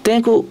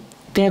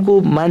त्यहाँको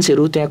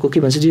मान्छेहरू त्यहाँको के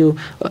भन्छ यो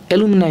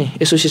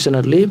एलुमिनाई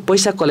एसोसिएसनहरूले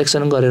पैसा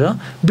कलेक्सन गरेर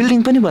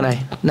बिल्डिङ पनि बनाए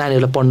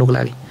नानीहरूलाई पढ्नुको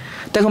लागि।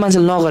 त्यहाँको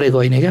मान्छेले नगरेको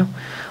होइन क्या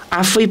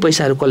आफै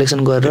पैसाहरू कलेक्सन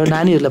गरेर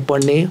नानीहरूलाई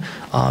पढ्ने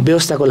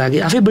व्यवस्थाको लागि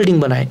आफै बिल्डिङ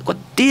बनाए।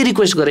 कति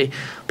रिक्वेस्ट गरे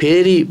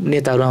फेरि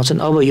नेताहरू आउँछन्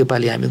अब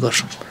योपालि हामी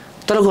गर्छौँ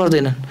तर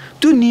गर्दैनन्।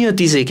 त्यो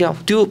नियति चाहिँ क्या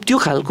त्यो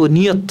खालको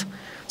नियत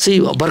चाहिँ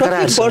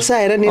बरकरार छ।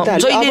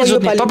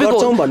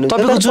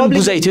 तपाईँको जुन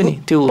बुझाइ थियो नि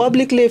त्यो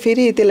पब्लिकले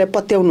फेरि त्यसलाई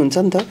पत्याउनुहुन्छ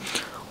नि त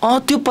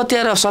त्यो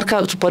पत्याएर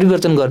सरकार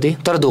परिवर्तन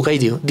गरिदिए तर धोकै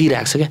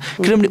दिइरहेको छ क्या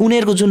किनभने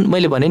उनीहरूको जुन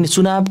मैले भने नि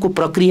चुनावको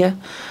प्रक्रिया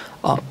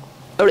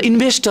एउटा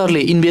इन्भेस्टरले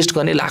इन्भेस्ट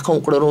गर्ने लाखौँ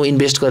करोडौँ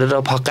इन्भेस्ट गरेर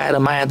फकाएर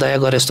माया दया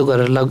गरेर यस्तो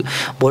गरेर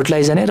भोट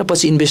लगाइजाने र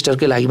पछि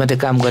इन्भेस्टरकै लागि मात्रै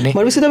काम गर्ने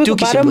त्यो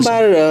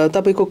बारम्बार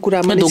तपाईँको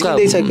कुरामा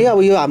निस्किँदैछ कि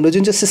अब यो हाम्रो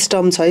जुन चाहिँ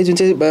सिस्टम छ है जुन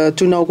चाहिँ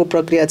चुनावको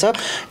प्रक्रिया छ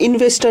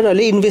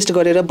इन्भेस्टरहरूले इन्भेस्ट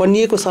गरेर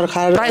बनिएको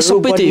सरकार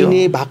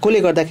बनिने भएकोले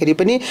गर्दाखेरि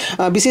पनि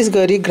विशेष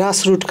गरी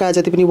ग्रास रुटका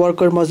जति पनि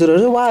वर्कर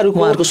मजदुरहरू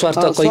उहाँहरूको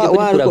स्वार्थ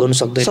पूरा गर्न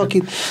सक्दैन।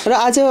 र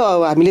आज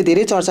हामीले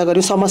धेरै चर्चा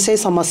गऱ्यौँ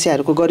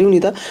समस्याहरूको गऱ्यौँ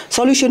नि त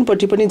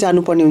सल्युसनपट्टि पनि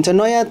जानुपर्ने हुन्छ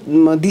नयाँ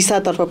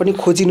दिशातर्फ पनि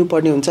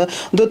खोजिनुपर्ने हुन्छ।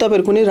 जो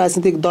तपाईँहरू कुनै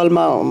राजनीतिक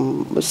दलमा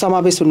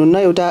समावेश हुनुहुन्न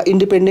एउटा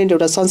इन्डिपेन्डेन्ट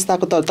एउटा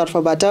संस्थाको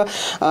तर्फबाट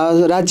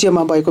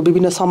राज्यमा भएको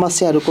विभिन्न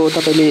समस्याहरूको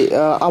तपाईँले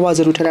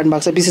आवाजहरू उठाइरहनु भएको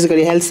छ विशेष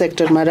गरी हेल्थ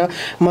सेक्टरमा र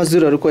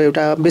मजदुरहरूको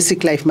एउटा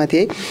बेसिक लाइफमाथि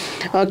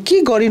है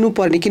के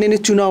गरिनुपर्ने किनभने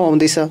चुनाव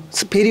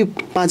आउँदैछ फेरि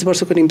 5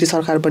 वर्षको निम्ति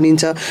सरकार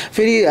बनिन्छ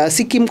फेरि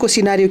सिक्किमको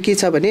सिनारियो के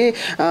छ भने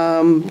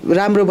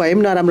राम्रो भए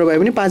पनि नराम्रो भए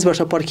पनि 5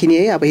 वर्ष पर्खिने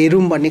है अब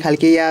हेरौँ भन्ने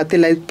खालके या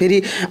त्यसलाई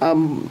फेरि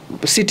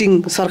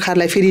सिटिङ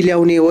सरकारलाई फेरि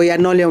ल्याउने हो या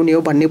नल्याउने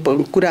हो भन्ने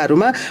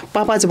कुराहरूमा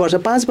 5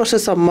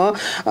 वर्षसम्म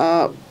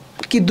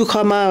कि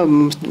दुःखमा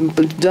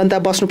जनता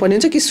बस्नुपर्ने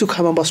हुन्छ कि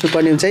सुखमा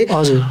बस्नुपर्ने हुन्छ है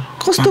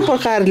कस्तो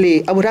प्रकारले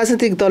अब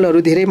राजनीतिक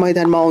दलहरू धेरै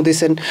मैदानमा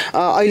आउँदैछन्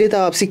अहिले त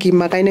अब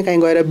सिक्किममा काहीँ न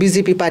काहीँ गएर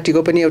बिजेपी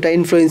पार्टीको पनि एउटा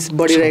इन्फ्लुएन्स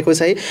बढिरहेको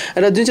छ है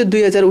र जुन चाहिँ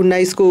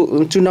 2019 को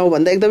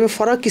चुनावभन्दा एकदमै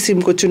फरक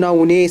किसिमको चुनाव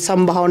हुने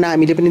सम्भावना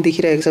हामीले पनि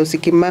देखिरहेका छौँ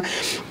सिक्किममा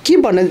के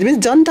भन्न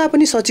जनता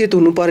पनि सचेत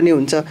हुनुपर्ने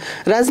हुन्छ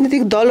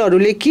राजनीतिक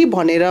दलहरूले के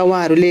भनेर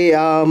उहाँहरूले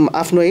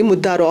आफ्नो है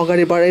मुद्दाहरू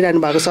अगाडि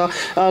बढाइरहनु भएको छ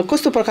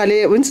कस्तो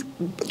प्रकारले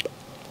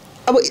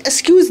अब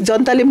एक्सक्युज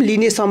जनताले पनि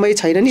लिने समय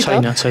छैन नि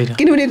त,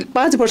 किनभने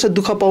 5 वर्ष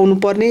दुःख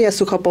पाउनुपर्ने या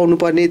सुख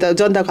पाउनुपर्ने त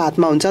जनताको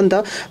हातमा हुन्छ नि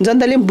त।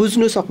 जनताले पनि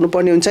बुझ्नु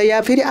सक्नुपर्ने हुन्छ, या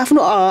फेरि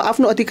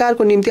आफ्नो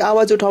अधिकारको निम्ति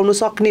आवाज उठाउन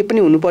सक्ने पनि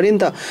हुनु पर्यो नि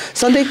त।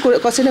 सधैँ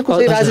कसै न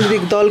कसै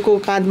राजनीतिक दलको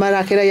काँधमा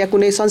राखेर या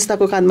कुनै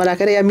संस्थाको काँधमा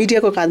राखेर या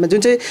मिडियाको काँधमा,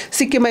 जुन चाहिँ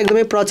सिक्किममा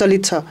एकदमै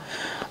प्रचलित छ,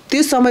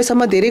 त्यो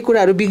समयसम्म धेरै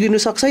कुराहरू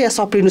बिग्रिनु सक्छ या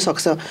सप्रिनु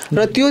सक्छ, र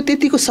त्यो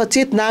त्यतिको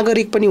सचेत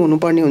नागरिक पनि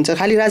हुनुपर्ने हुन्छ।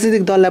 खालि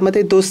राजनीतिक दललाई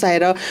मात्रै दोष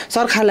आएर,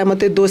 सरकारलाई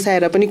मात्रै दोष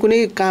आएर पनि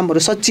कुनै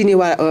कामहरू सच्चिने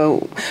वा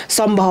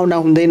सम्भावना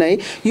हुँदैन है।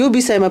 यो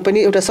विषयमा पनि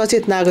एउटा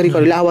सचेत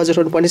नागरिकहरूले आवाज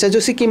उठाउनु पर्ने छ।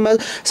 जो सिक्किममा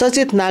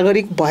सचेत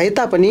नागरिक भए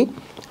तापनि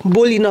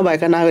बोली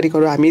नभएका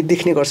नागरिकहरू हामी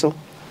देख्ने गर्छौँ।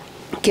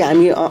 के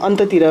हामी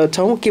अन्ततिर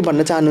छौँ, के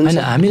भन्न चाहनुहुन्छ?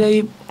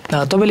 हामीलाई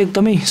तपाईँले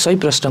एकदमै सही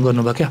प्रश्न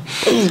गर्नुभयो क्या।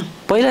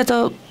 पहिला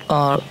त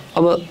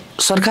अब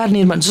सरकार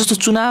निर्माण जस्तो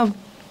चुनाव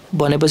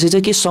भनेपछि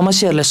चाहिँ के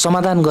समस्याहरूलाई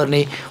समाधान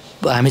गर्ने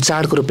हामी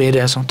चाडको रूपमा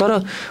हेरिरहेछौँ,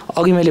 तर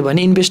अघि मैले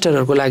भने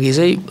इन्भेस्टरहरूको लागि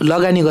चाहिँ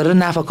लगानी गरेर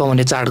नाफा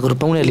कमाउने चाडको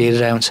रूपमा उनीहरूले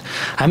हेरिरहेको हुन्छ।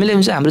 हामीले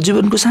हुन्छ हाम्रो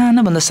जीवनको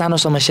सानोभन्दा सानो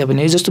समस्या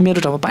पनि, जस्तो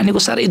मेरो ठाउँमा पानीको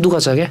साह्रै दुःख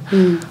छ क्या,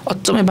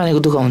 अचम्मै पानीको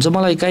दुःख हुन्छ।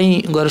 मलाई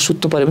कहीँ गएर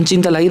सुत्नु पऱ्यो भने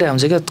चिन्ता लागिरहेको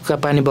हुन्छ क्या,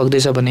 पानी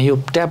बग्दैछ भने यो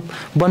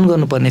ट्याप बन्द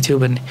गर्नुपर्ने थियो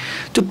भन्ने।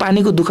 त्यो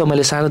पानीको दुःख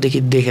मैले सानोदेखि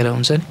देखेर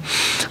हुन्छ नि।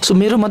 सो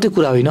मेरो मात्रै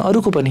कुरा होइन,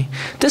 अरूको पनि।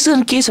 त्यस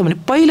कारण के छ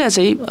भने पहिला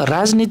चाहिँ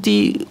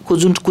राजनीतिको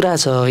जुन कुरा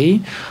छ है,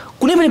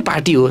 कुनै पनि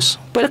पार्टी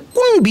होस्, पहिला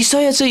कुन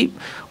विषय चाहिँ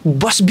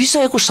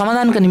विषयको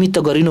समाधानका निमित्त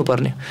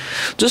गरिनुपर्ने।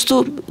 जस्तो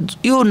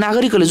यो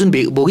नागरिकहरूले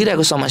जुन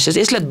भोगिरहेको समस्या छ,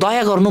 यसलाई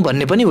दया गर्नु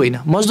भन्ने पनि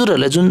होइन।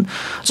 मजदुरहरूलाई जुन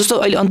जस्तो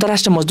अहिले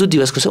अन्तर्राष्ट्रिय मजदुर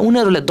दिवसको छ,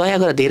 उनीहरूलाई दया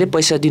गरेर धेरै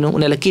पैसा दिनु,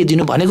 उनीहरूलाई के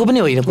दिनु भनेको पनि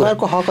होइन।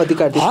 उनीहरूको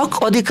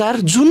हक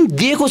अधिकार जुन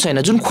दिएको छैन,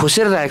 जुन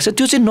खोसेर राखेको छ,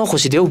 त्यो चाहिँ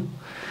नखोसिदेऊ।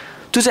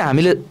 त्यो चाहिँ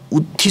हामीले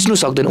थिच्नु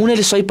सक्दैन।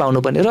 उनीहरूले सही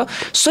पाउनुपर्ने र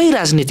सही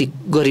राजनीति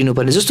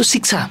गरिनुपर्ने। जस्तो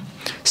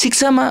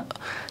शिक्षामा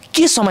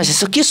के समस्या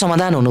छ, के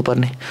समाधान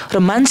हुनुपर्ने, र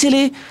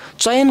मान्छेले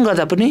चयन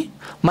गर्दा पनि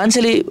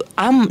मान्छेले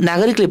आम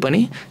नागरिकले पनि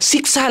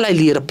शिक्षालाई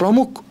लिएर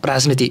प्रमुख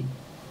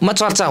राजनीतिमा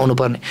चर्चा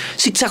हुनुपर्ने।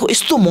 शिक्षाको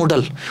यस्तो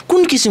मोडल,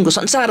 कुन किसिमको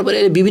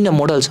संसारभरि विभिन्न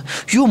मोडल छ,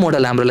 यो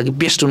मोडल हाम्रो लागि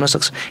बेस्ट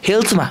हुनसक्छ।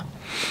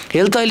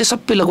 हेल्थ अहिले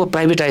सबै लगभग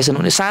प्राइभेटाइजेसन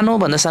हुने,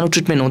 सानोभन्दा सानो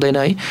ट्रिटमेन्ट हुँदैन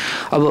है।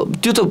 अब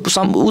त्यो त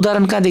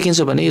उदाहरण कहाँ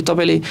देखिन्छ भने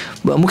तपाईले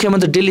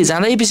मुख्यमन्त्री दिल्ली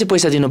जाँदै पछि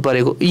पैसा दिनु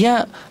परेको,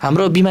 यहाँ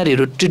हाम्रो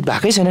बिमारीहरू ट्रिट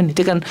भएकै छैन नि,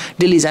 त्यही कारण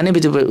दिल्ली जाने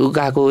बित्तिकै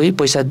गएको है,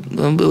 पैसा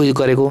उयो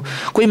गरेको।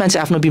 कोही मान्छे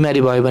आफ्नो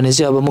बिमारी भयो भने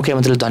चाहिँ अब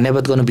मुख्यमन्त्रीले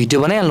धन्यवाद गर्नु भिडियो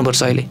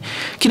बनाइहाल्नुपर्छ। अहिले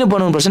किन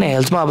बनाउनुपर्छ नि,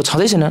 हेल्थमा अब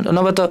छँदै छैन।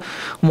 नभए त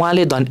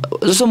उहाँले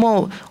जस्तो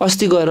म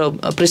अस्ति गएर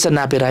प्रेसर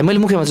नापेर आएँ, मैले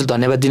मुख्यमन्त्रीले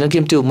धन्यवाद दिनु,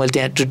 किन त्यो मैले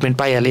त्यहाँ ट्रिटमेन्ट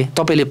पाइहालेँ,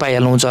 तपाईँले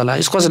पाइहाल्नुहुन्छ होला।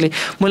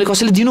 मैले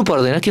कसैले दिनु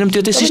पर्दैन, किनभने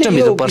त्यो चाहिँ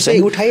सिस्टमभित्र पर्छ।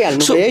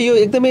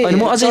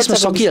 म अझै यसमा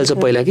सकिहाल्छ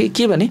पहिला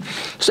के भने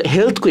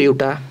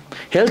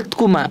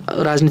हेल्थकोमा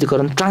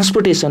राजनीतिकरण,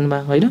 ट्रान्सपोर्टेसनमा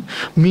होइन,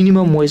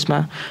 मिनिमम वेजमा,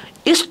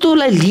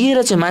 यस्तोलाई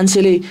लिएर चाहिँ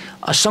मान्छेले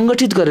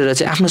सङ्गठित गरेर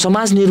चाहिँ आफ्नो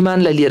समाज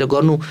निर्माणलाई लिएर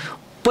गर्नु,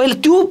 पहिला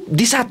त्यो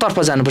दिशातर्फ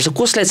जानुपर्छ।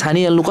 कसलाई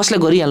छानिहाल्नु, कसलाई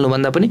गरिहाल्नु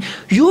भन्दा पनि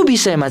यो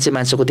विषयमा चाहिँ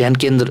मान्छेको ध्यान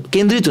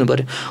केन्द्रित हुनु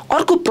पर्यो।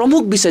 अर्को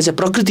प्रमुख विषय चाहिँ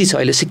प्रकृति छ।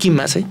 अहिले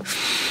सिक्किममा चाहिँ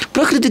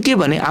प्रकृति के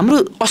भने हाम्रो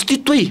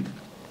अस्तित्वै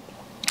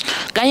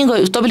कहीँ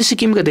गयो, तपाईँले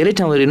सिक्किमका धेरै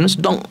ठाउँहरू हेर्नुहोस्,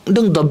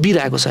 डङ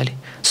दब्बिरहेको छ अहिले।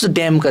 जस्तो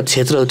ड्यामका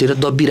क्षेत्रहरूतिर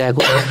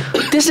दब्बिरहेको,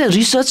 त्यसले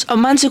रिसर्च अब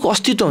मान्छेको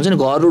अस्तित्व हुन्छ नि,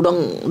 घरहरू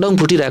डङ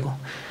फुटिरहेको।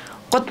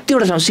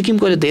 कतिवटा ठाउँ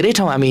सिक्किमको अहिले धेरै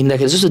ठाउँ हामी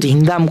हिँड्दाखेरि, जस्तो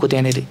हिङदामको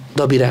त्यहाँनिर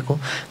दब्बिरहेको,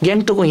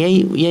 ग्याङटोकको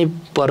यहीँ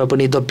पर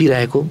पनि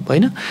दब्बिरहेको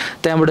होइन,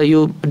 त्यहाँबाट यो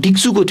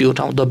डिक्चुको त्यो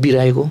ठाउँ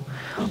दब्बिरहेको,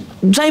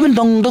 जहीँ पनि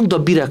डङ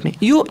दब्बिराख्ने।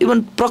 यो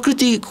इभन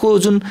प्रकृतिको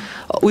जुन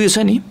उयो छ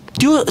नि,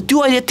 त्यो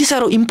अहिले यति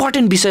साह्रो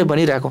इम्पोर्टेन्ट विषय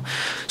बनिरहेको।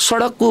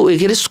 सडकको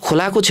के अरे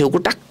खोलाको छेउको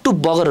टाक्टु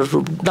बगरहरू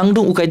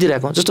डाङडुङ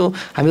उकाइदिरहेको। जस्तो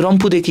हामी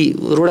रम्फूदेखि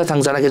रोडाथाङ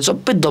जाँदाखेरि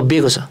सबै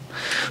दब्बिएको छ।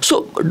 सो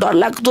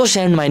डरलाग्दो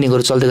स्यान्ड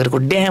माइनिङहरू चल्दै गरेको,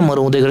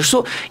 ड्यामहरू हुँदै गरेको।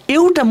 सो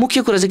एउटा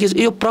मुख्य कुरा चाहिँ के छ,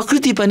 यो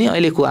प्रकृति पनि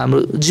अहिलेको हाम्रो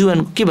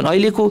जीवन के भन्नु,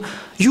 अहिलेको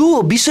यो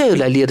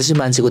विषयहरूलाई लिएर चाहिँ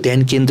मान्छेको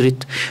ध्यान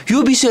केन्द्रित, यो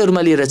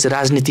विषयहरूमा लिएर चाहिँ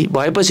राजनीति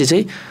भएपछि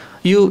चाहिँ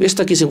यो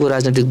यस्ता किसिमको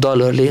राजनीतिक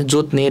दलहरूले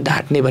जोत्ने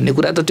ढाँट्ने भन्ने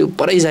कुरा त त्यो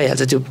परै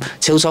जाइहाल्छ, त्यो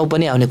छेउछाउ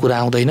पनि आउने कुरा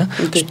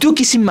आउँदैन। त्यो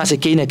किसिममा चाहिँ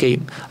केही न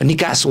केही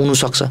निकास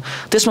हुनसक्छ,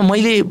 त्यसमा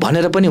मैले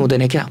भनेर पनि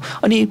हुँदैन क्या।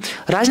 अनि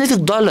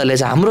राजनीतिक दलहरूले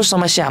चाहिँ हाम्रो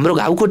समस्या, हाम्रो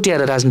घाउ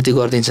कोट्याएर राजनीति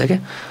गरिदिन्छ क्या।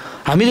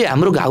 हामीले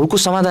हाम्रो घाउको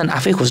समाधान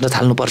आफै खोज्न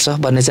थाल्नुपर्छ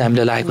भन्ने चाहिँ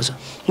हामीलाई लागेको छ।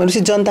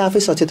 भनेपछि जनता आफै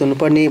सचेत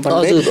हुनुपर्ने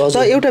भन्नुभयो।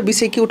 तर एउटा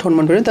विषय के उठाउनु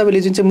मन पर्यो,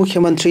 तपाईँले जुन चाहिँ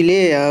मुख्यमन्त्रीले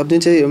जुन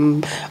चाहिँ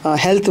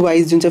हेल्थ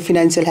वाइज जुन चाहिँ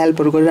फिनान्सियल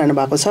हेल्पहरू गरिरहनु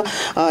भएको छ,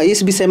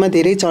 यस विषयमा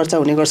धेरै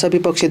चर्चा हुने गर्छ।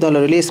 विपक्षी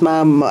दलहरूले यसमा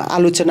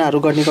आलोचनाहरू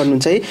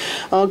गर्नुहुन्छ है।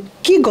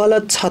 के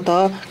गलत छ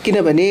त?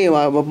 किनभने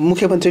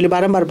मुख्यमन्त्रीले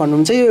बारम्बार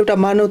भन्नुहुन्छ यो एउटा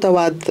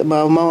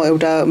मानवतावादमा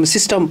एउटा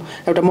सिस्टम,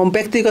 एउटा म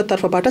व्यक्तिगत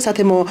तर्फबाट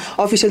साथै म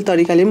अफिसियल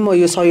तरिकाले पनि म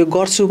यो सहयोग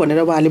गर्छु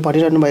भनेर उहाँले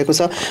भनिरहनु भएको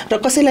छ। र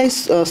कसैलाई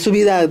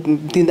सुविधा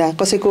दिँदा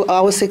कसैको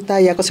आवश्यकता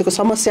या कसैको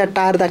समस्या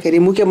टार्दाखेरि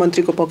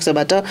मुख्यमन्त्रीको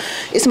पक्षबाट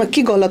यसमा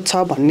के गलत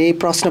छ भन्ने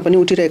प्रश्न पनि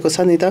उठिरहेको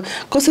छ नि त।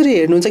 कसरी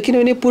हेर्नुहुन्छ,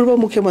 किनभने पूर्व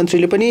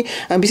मुख्यमन्त्रीले पनि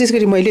विशेष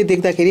गरी मैले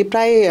देख्दाखेरि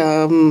प्राय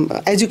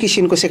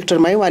एजुकेसनको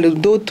सेक्टरमा उहाँले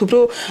थुप्रो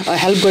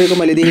हेल्प गरेको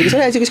मैले देखेको छु।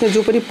 एजुकेसनमा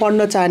जो पनि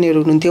पढ्न चाहनेहरू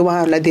हुनुहुन्थ्यो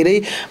उहाँहरूलाई धेरै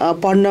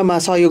पढ्नमा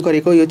सहयोग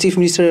गरेको, यो चिफ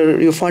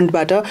मिनिस्टर यो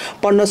फन्डबाट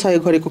पढ्न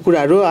सहयोग गरेको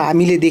कुराहरू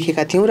हामीले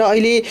देखेका थियौँ र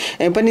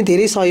अहिले पनि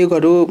धेरै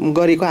सहयोगहरू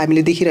गरेको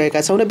हामीले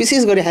देखिरहेका छौँ र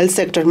विशेष गरी हेल्थ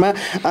सेक्टरमा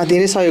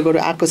धेरै सहयोगहरू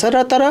आएको छ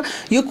र तर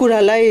यो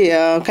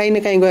कुरालाई काहीँ न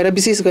काहीँ गएर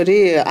विशेष गरी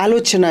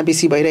आलोचना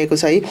बेसी भइरहेको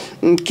छ है।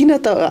 किन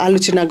त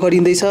आलोचना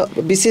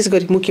गरिँदैछ विशेष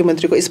गरी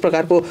मुख्यमन्त्रीको यस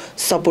प्रकारको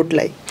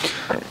सपोर्टलाई?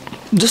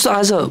 जस्तो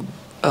आज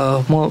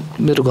म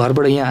मेरो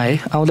घरबाट यहाँ आएँ,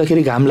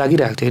 आउँदाखेरि घाम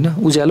लागिरहेको थियो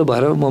होइन, उज्यालो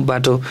भएर म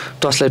बाटो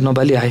टर्चलाइट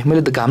नबाली आएँ।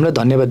 मैले घामलाई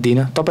धन्यवाद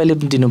दिइनँ, तपाईँले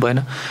पनि दिनु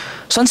भएन।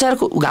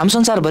 संसारको घाम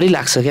संसारभरि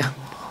लाग्छ क्या,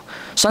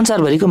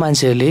 संसारभरिको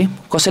मान्छेहरूले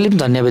कसैले पनि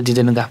धन्यवाद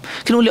दिँदैन घाम,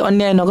 किन उसले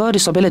अन्याय नगरी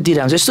सबैलाई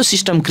दिइरहेको हुन्छ। यस्तो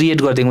सिस्टम क्रिएट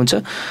गरिदिएको हुन्छ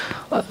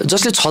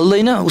जसले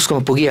छल्दैन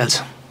उसकोमा पुगिहाल्छ।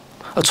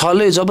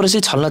 छल्यो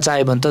जबरजस्ती छल्न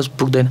चाह्यो भने त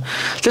पुग्दैन।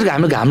 त्यसले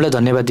हामीले घामलाई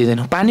धन्यवाद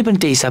दिँदैनौँ, पानी पनि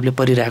त्यही हिसाबले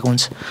परिरहेको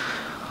हुन्छ।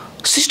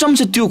 सिस्टम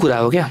चाहिँ त्यो कुरा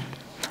हो क्या।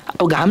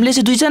 अब घामले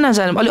चाहिँ दुईजना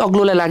अलिक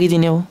अग्लोलाई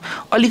लागिदिने हो,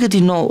 अलिकति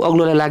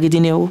अग्लोलाई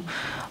लागिदिने हो,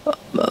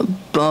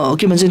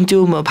 के भन्छ नि त्यो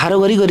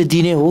फारोगरी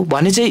दिने हो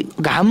भने चाहिँ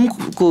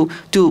घामको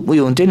त्यो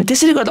उयो हुन्थ्यो नि।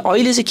 त्यसरी गर्दा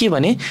अहिले चाहिँ के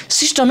भने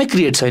सिस्टमै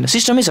क्रिएट छैन,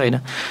 सिस्टमै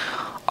छैन।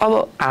 अब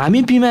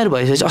हामी बिमार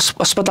भएपछि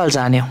अस्पताल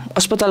जाने हो,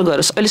 अस्पताल गएर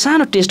अहिले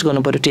सानो टेस्ट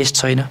गर्नु पऱ्यो, टेस्ट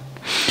छैन।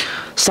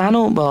 सानो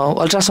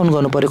अल्ट्रासाउन्ड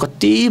गर्नु पऱ्यो,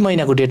 कति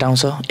महिनाको डेट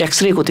आउँछ।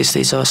 एक्सरेको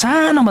त्यस्तै छ,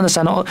 सानोभन्दा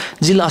सानो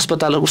जिल्ला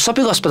अस्पतालहरूको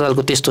सबैको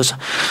अस्पतालको त्यस्तो छ।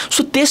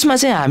 सो त्यसमा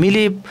चाहिँ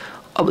हामीले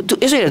अब त्यो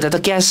यसो हेर्दा त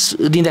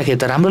क्यास दिँदाखेरि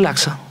त राम्रो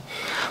लाग्छ,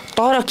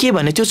 तर के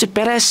भने त्यो चाहिँ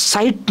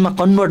प्यारासाइटमा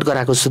कन्भर्ट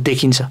गराएको जस्तो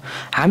देखिन्छ।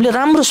 हामीले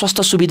राम्रो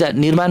स्वास्थ्य सुविधा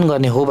निर्माण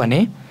गर्ने हो भने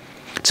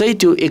चाहिँ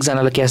त्यो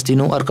एकजनालाई क्यास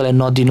दिनु, अर्कोलाई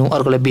नदिनु,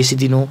 अर्कोलाई बेसी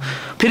दिनु,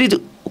 फेरि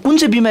कुन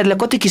चाहिँ बिमारीलाई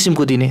कति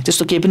किसिमको दिने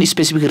त्यस्तो केही पनि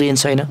स्पेसिफिक रेन्ज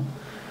छैन।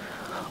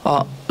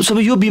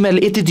 सबै यो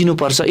बिमारीले यति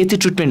दिनुपर्छ, यति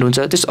ट्रिटमेन्ट हुन्छ,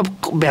 त्यस अब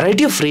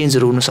भेराइटी अफ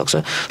रेन्जहरू हुनसक्छ।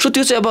 सो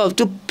त्यो चाहिँ अब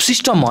त्यो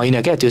सिस्टम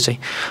होइन क्या। त्यो चाहिँ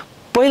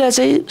पहिला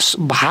चाहिँ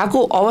भएको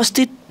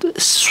अवस्थित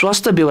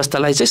स्वास्थ्य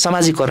व्यवस्थालाई चाहिँ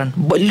समाजीकरण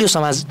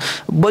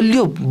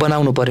बलियो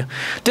बनाउनु पर्यो।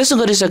 त्यसो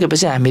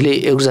गरिसकेपछि हामीले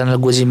एकजनालाई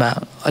गोजीमा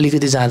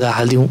अलिकति जाँदा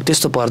हालिदिउँ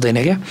त्यस्तो पर्दैन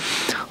क्या।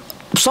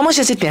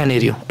 समस्या चाहिँ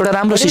त्यहाँनिर हो, एउटा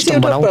राम्रो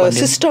सिस्टम बनाऊ भन्ने।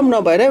 सिस्टम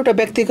नभएर एउटा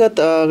व्यक्तिगत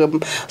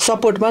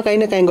सपोर्टमा कहीँ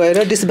न कहीँ गएर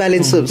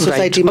डिसब्यालेन्स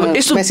सोसाइटीमा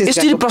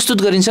यसरी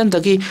प्रस्तुत गरिन्छ नि त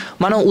कि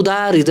मानव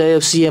उदार हृदय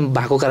सीएम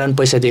भएको कारण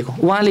पैसा दिएको।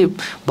 उहाँले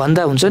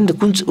भन्दा हुन्छ नि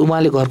त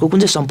उहाँले घरको कुन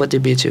चाहिँ सम्पत्ति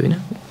बेच्यो होइन,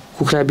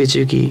 कुखुरा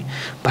बेच्यो कि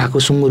भएको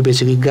सुँगुर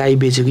बेच्यो कि गाई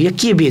बेच्यो कि या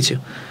के बेच्यो।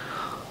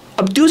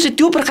 अब त्यो चाहिँ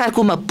त्यो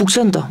प्रकारकोमा पुग्छ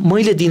नि त।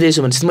 मैले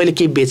दिँदैछु भने मैले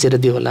केही बेचेर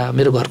दियो होला,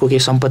 मेरो घरको केही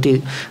सम्पत्ति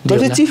दियो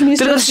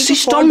होला।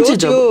 सिस्टम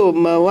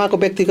चाहिँ उहाँको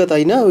व्यक्तिगत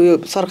होइन, यो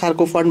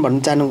सरकारको फन्ड भन्नु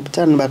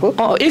चाहनु भएको।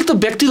 एक त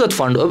व्यक्तिगत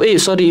फन्ड हो,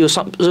 सरी यो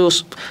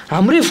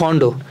हाम्रै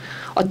फन्ड हो।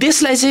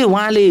 त्यसलाई चाहिँ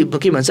उहाँले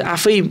के भन्छ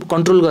आफै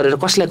कन्ट्रोल गरेर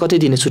कसलाई कति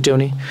दिने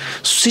छुट्याउने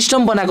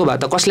सिस्टम बनाएको भए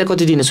त कसलाई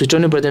कति दिने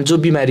छुट्याउनु पर्दैन। जो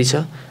बिमारी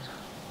छ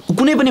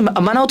कुनै पनि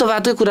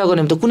मानवतावादकै कुरा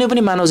गर्ने त कुनै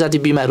पनि मानव जाति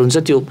बिमार हुन्छ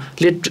त्यो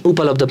लेट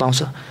उपलब्ध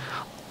पाउँछ।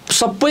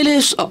 सबैले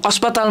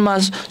अस्पतालमा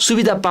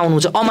सुविधा पाउनु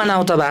चाहिँ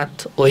अमानवतावाद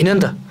होइन नि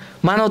त।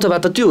 मानवतावाद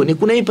त त्यो हो नि,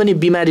 कुनै पनि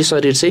बिमारी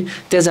शरीर चाहिँ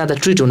त्यहाँ जाँदा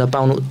ट्रिट हुन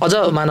पाउनु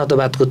अझ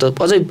मानवतावादको त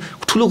अझै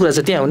ठुलो कुरा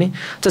चाहिँ त्यहाँ हो नि।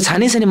 त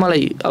छानी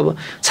मलाई अब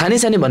छानी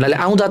भन्नाले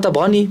आउँदा त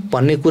भयो नि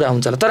भन्ने कुरा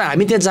हुन्छ होला, तर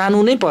हामी त्यहाँ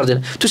जानु नै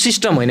पर्दैन। त्यो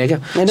सिस्टम होइन क्या।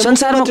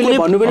 संसारमा कुनै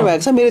भन्नु पनि भएको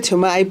छ मेरो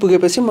छेउमा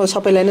आइपुगेपछि म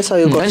सबैलाई नै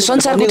सहयोग गर्छु।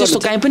 संसारको त्यस्तो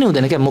काहीँ पनि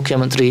हुँदैन क्या।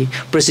 मुख्यमन्त्री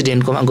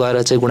प्रेसिडेन्टकोमा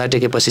गएर चाहिँ घुँडा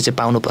टेकेपछि चाहिँ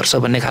पाउनुपर्छ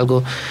भन्ने खालको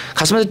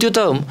खासमा त्यो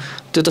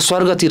त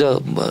स्वर्गतिर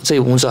चाहिँ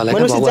हुन्छ होला।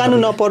 जानु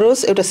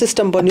नपरोस् एउटा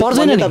सिस्टम बन्नु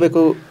पर्दैन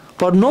तपाईको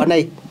पर्नु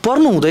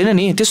हुँदैन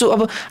नि त्यसो।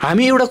 अब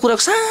हामी एउटा कुरा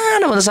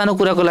सानोभन्दा सानो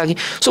कुराको लागि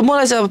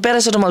मलाई चाहिँ अब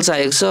प्यारासिटामल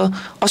चाहिएको छ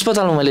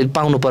अस्पतालमा मैले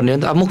पाउनु पर्ने हो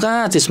नि त। अब म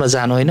कहाँ त्यसमा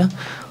जानु होइन।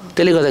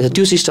 त्यसले गर्दाखेरि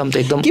त्यो सिस्टम त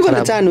एकदम के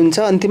भन्न चाहनुहुन्छ?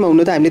 अन्तिममा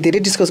हुनु त हामीले धेरै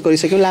डिस्कस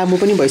गरिसक्यौँ, लामो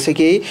पनि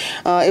भइसक्यो।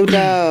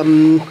 एउटा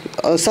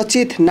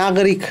सचेत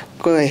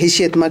नागरिकको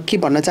हैसियतमा के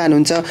भन्न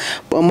चाहनुहुन्छ?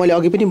 मैले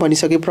अघि पनि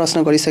भनिसकेँ,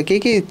 प्रश्न गरिसकेँ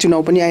कि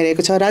चुनाव पनि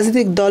आइरहेको छ,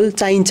 राजनीतिक दल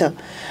चाहिन्छ।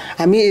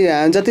 हामी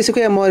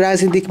जतिसुकै म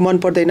राजनीतिक मन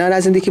पर्दैन,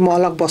 राजनीतिदेखि म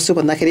अलग बस्छु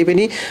भन्दाखेरि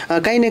पनि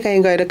कहीँ न कहीँ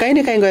गएर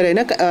होइन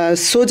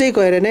सोझै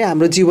गएर नै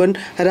हाम्रो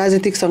जीवन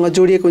राजनीतिकसँग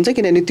जोडिएको हुन्छ।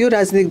 किनभने त्यो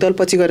राजनीतिक दल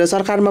पछि गएर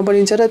सरकारमा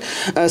बनिन्छ र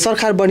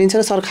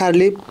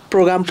सरकारले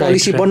प्रोग्राम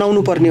पोलिसी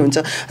बनाउनु पर्ने हुन्छ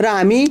र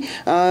हामी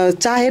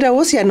चाहेर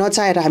होस् या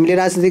नचाहेर हामीले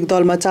राजनीतिक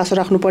दलमा चासो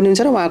राख्नुपर्ने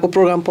हुन्छ र उहाँको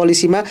प्रोग्राम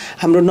पोलिसीमा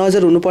हाम्रो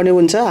नजर हुनुपर्ने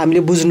हुन्छ,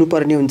 हामीले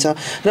बुझ्नुपर्ने हुन्छ।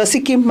 र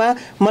सिक्किममा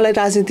मलाई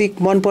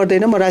राजनीतिक मन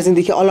पर्दैन, म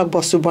राजनीतिदेखि अलग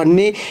बस्छु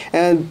भन्ने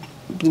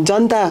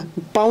जनता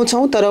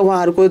पाउँछौँ, तर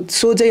उहाँहरूको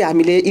सोझै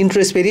हामीले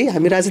इन्ट्रेस्ट फेरि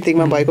हामी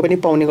राजनीतिकमा भएको पनि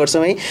पाउने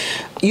गर्छौँ है।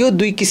 यो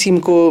दुई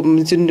किसिमको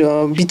जुन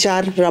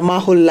विचार र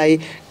माहौललाई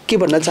के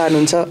भन्न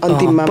चाहनुहुन्छ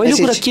अन्तिममा? पहिलो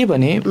कुरा के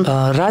भने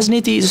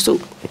राजनीति जस्तो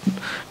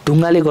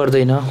ढुङ्गाले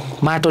गर्दैन,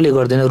 माटोले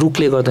गर्दैन,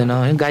 रुखले गर्दैन,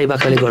 गाई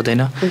बाख्राले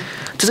गर्दैन।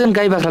 त्यस कारण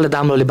गाई बाख्रालाई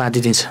दाम्रोले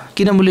बाँधिदिन्छ।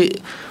 किनभने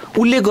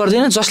उसले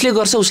गर्दैन, जसले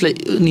गर्छ उसलाई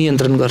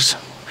नियन्त्रण गर्छ।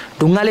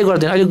 ढुङ्गाले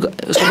गर्दैन। अहिले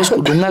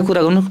सपोज ढुङ्गा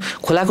कुरा गर्नु,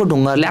 खोलाको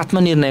ढुङ्गाहरूले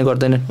आत्मनिर्णय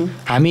गर्दैनन्,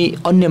 हामी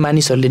अन्य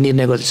मानिसहरूले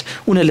निर्णय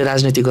गर्दैछ, उनीहरूले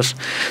राजनीति गर्छ।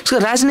 त्यसको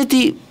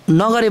राजनीति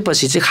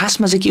नगरेपछि चाहिँ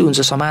खासमा चाहिँ के हुन्छ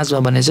समाजमा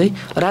भने चाहिँ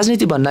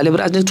राजनीति भन्नाले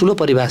राजनीति ठुलो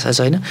परिभाषा छ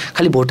होइन,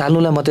 खालि भोट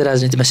हाल्नुलाई मात्रै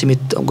राजनीतिमा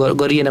सीमित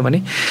गरिएन भने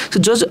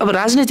अब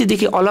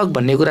राजनीतिदेखि अलग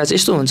भन्ने कुरा चाहिँ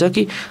यस्तो हुन्छ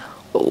कि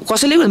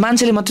कसैले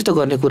मान्छेले मात्रै त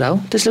गर्ने कुरा हो,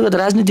 त्यसले गर्दा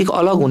राजनीतिको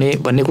अलग हुने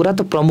भन्ने कुरा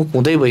त प्रमुख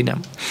हुँदै होइन।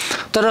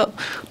 तर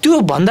त्यो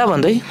भन्दा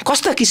भन्दै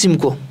कस्ता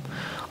किसिमको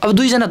अब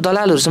दुईजना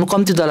दलालहरूसँग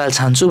कम्ती दलाल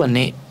छान्छु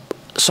भन्ने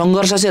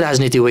सङ्घर्ष चाहिँ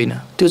राजनीति होइन,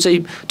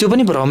 त्यो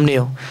पनि भ्रम नै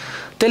हो।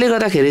 त्यसले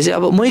गर्दाखेरि चाहिँ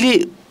अब मैले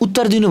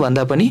उत्तर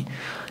दिनुभन्दा पनि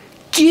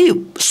के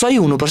सही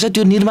हुनुपर्छ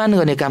त्यो निर्माण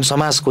गर्ने काम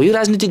समाजको। यो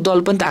राजनीतिक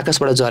दल पनि त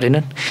आकाशबाट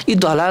झरेनन्, यी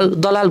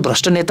दलाल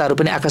भ्रष्ट नेताहरू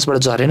पनि आकाशबाट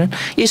झरेनन्,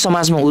 यही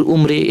समाजमा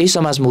उम्रे, यही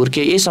समाजमा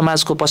हुर्के, यही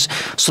समाजको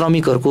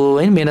श्रमिकहरूको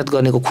है मेहनत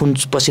गर्नेको खुन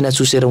पसिना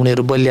चुसेर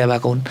उनीहरू बलिया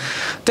भएको हुन्।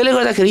 त्यसले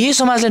गर्दाखेरि यही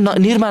समाजले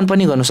निर्माण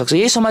पनि गर्न सक्छ,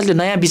 यही समाजले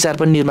नयाँ विचार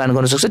पनि निर्माण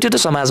गर्न सक्छ, त्यो त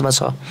समाजमा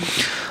छ।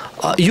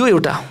 यो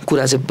एउटा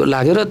कुरा चाहिँ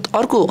लाग्यो। र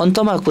अर्को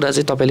अन्तमा कुरा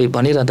चाहिँ तपाईँले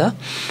भनिरहँदा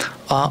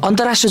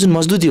अन्तर्राष्ट्रिय जुन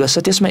मजदुर दिवस छ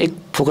त्यसमा एक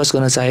फोकस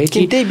गर्न चाहे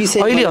कि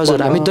अहिले हजुर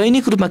हामी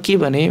दैनिक रूपमा के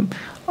भने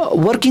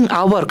वर्किङ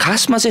आवर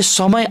खासमा चाहिँ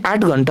समय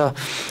 8 घण्टा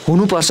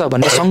हुनुपर्छ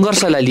भन्ने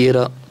सङ्घर्षलाई लिएर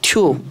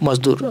थियो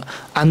मजदुर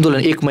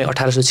आन्दोलन 1 मई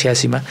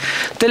 1886 मा।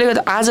 त्यसले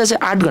गर्दा आज चाहिँ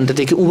 8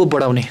 घण्टादेखि उँभो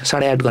बढाउने,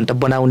 8.5 घण्टा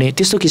बनाउने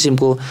त्यस्तो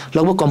किसिमको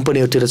लगभग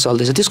कम्पनीहरूतिर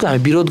चल्दैछ। त्यसको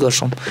हामी विरोध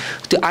गर्छौँ।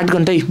 त्यो 8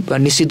 घण्टै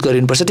निश्चित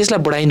गरिनुपर्छ, त्यसलाई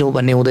बढाइनु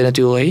भन्ने हुँदैन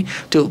त्यो है,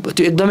 त्यो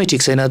एकदमै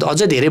ठिक छैन।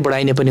 अझै धेरै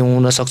बढाइने पनि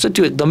हुन सक्छ,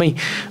 त्यो एकदमै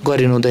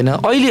गरिनु हुँदैन।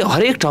 अहिले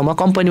हरेक ठाउँमा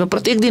कम्पनीमा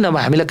प्रत्येक दिन अब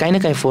हामीलाई काहीँ न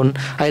काहीँ फोन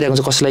आइरहेको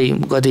हुन्छ, कसलाई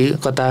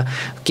कता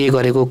के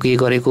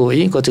गरेको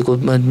है, कतिको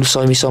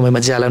समयमा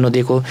ज्याला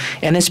नदिएको,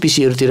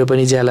 एनएचपिसीहरूतिर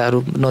पनि ज्यालाहरू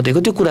नदिएको,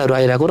 त्यो कुराहरू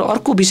आइरहेको। र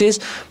अर्को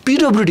विशेष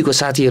पिडब्ल्युडीको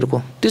साथीहरूको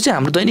त्यो चाहिँ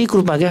हाम्रो दैनिक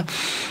रूपमा क्या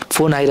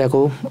फोन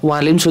आइरहेको,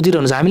 उहाँले पनि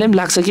सोधिरहनुहुन्छ। हामीलाई पनि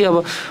लाग्छ कि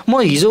अब म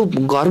हिजो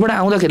घरबाट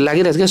आउँदाखेरि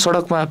लागिरहेको थियो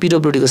सडकमा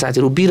पिडब्ल्युडीको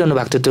साथीहरू उभिरहनु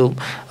भएको थियो, त्यो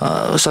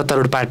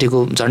सत्तारूढ पार्टीको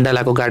झन्डा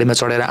लगाएको गाडीमा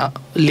चढेर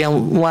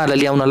उहाँहरूलाई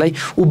ल्याउनलाई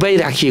उभ्याइ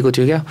राखिएको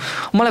थियो क्या।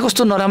 मलाई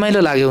कस्तो नरमाइलो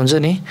लाग्यो हुन्छ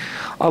नि।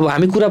 अब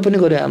हामी कुरा पनि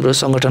गऱ्यौँ हाम्रो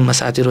सङ्गठनमा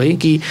साथीहरू है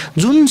कि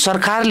जुन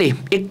सरकारले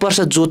 1 वर्ष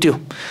जोत्यो,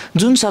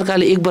 जुन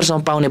सरकारले 1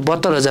 वर्षमा पाउने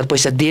 72,000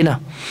 पैसा दिएन,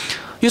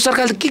 यो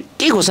सरकारले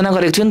के घोषणा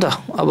गरेको थियो नि त।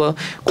 अब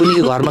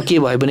कुनै घरमा के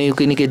भयो भने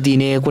कुनै के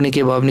दिने, कुनै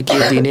के भयो भने के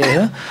दिने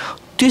होइन,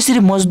 त्यसरी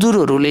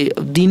मजदुरहरूले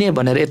दिने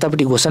भनेर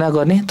यतापट्टि घोषणा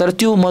गर्ने। तर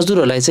त्यो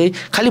मजदुरहरूलाई चाहिँ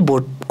खालि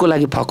भोटको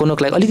लागि फकाउनको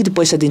लागि अलिकति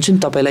पैसा दिन्छु नि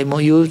तपाईँलाई म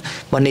यो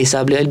भन्ने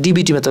हिसाबले अहिले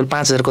डिबिटीमा तपाईँले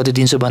 5,000 कति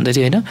दिन्छु भन्दै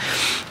थियो होइन।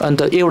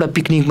 अन्त एउटा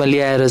पिकनिकमा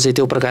ल्याएर चाहिँ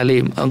त्यो प्रकारले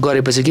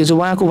गरेपछि के चाहिँ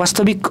उहाँको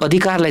वास्तविक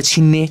अधिकारलाई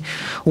छिन्ने,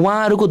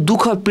 उहाँहरूको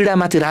दुःख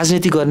पीडामाथि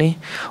राजनीति गर्ने,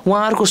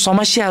 उहाँहरूको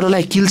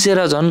समस्याहरूलाई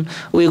किल्चेर झन्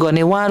उयो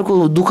गर्ने, उहाँहरूको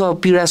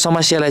दुःख पीडा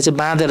समस्यालाई चाहिँ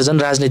बाँधेर झन्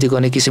राजनीति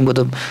गर्ने किसिमको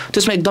त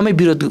त्यसमा एकदमै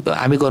विरोध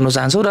हामी गर्न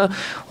चाहन्छौँ। र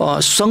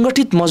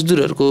सङ्गठित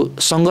मजदुरहरूको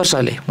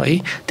सङ्घर्षले है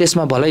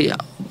त्यसमा भलै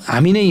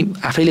हामी नै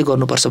आफैले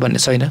गर्नुपर्छ भन्ने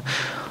छैन।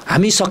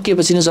 हामी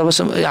सकिएपछि नै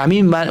जबसम्म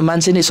हामी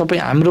मान्छे नै सबै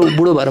हाम्रो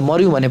बुढो भएर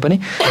मऱ्यौँ भने पनि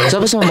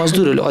जबसम्म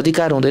मजदुरहरूले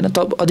अधिकार हुँदैन,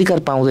 तब अधिकार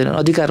पाउँदैनन्,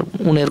 अधिकार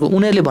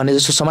उनीहरूले भने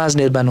जस्तो समाज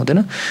निर्माण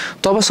हुँदैन,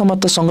 तबसम्म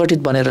त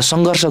सङ्गठित बनेर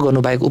सङ्घर्ष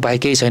गर्नुबाहेक उपाय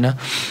केही छैन।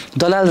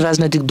 दलाल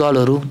राजनैतिक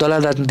दलहरू,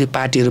 दलाल राजनैतिक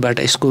पार्टीहरूबाट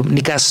यसको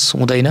निकास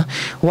हुँदैन।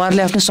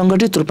 उहाँहरूले आफ्नो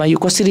सङ्गठित रूपमा यो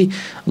कसरी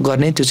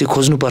गर्ने त्यो चाहिँ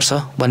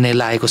खोज्नुपर्छ भन्ने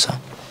लागेको छ।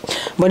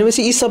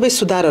 भनेपछि यी सबै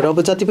सुधारहरू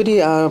अब जति पनि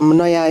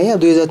नयाँ है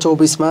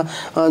 2024 मा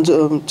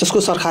जसको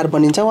सरकार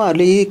बनिन्छ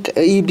उहाँहरूले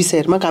यी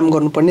विषयहरूमा काम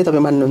गर्नुपर्ने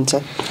तपाईँ मान्नुहुन्छ?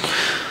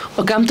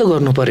 काम त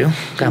गर्नु पर्यो,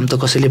 काम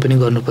त कसैले पनि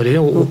गर्नु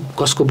पर्यो।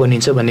 कसको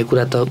बनिन्छ भन्ने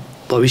कुरा त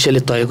भविष्यले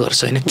तय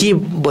गर्छ होइन, के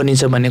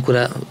बनिन्छ भन्ने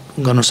कुरा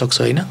गर्न सक्छ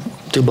होइन,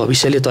 त्यो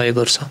भविष्यले तय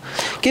गर्छ।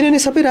 किनभने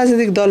सबै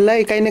राजनीतिक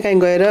दललाई काहीँ न काहीँ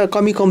गएर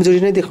कमी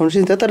कमजोरी नै देखाउँछ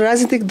नि त। तर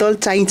राजनीतिक दल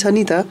चाहिन्छ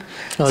नि त,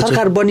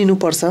 सरकार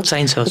बनिनुपर्छ,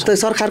 चाहिन्छ, त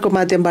सरकारको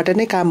माध्यमबाट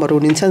नै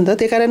कामहरू हुनुहुन्छ नि त।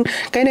 त्यही कारण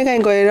काहीँ न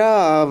काहीँ गएर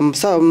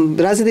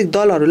राजनीतिक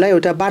दलहरूलाई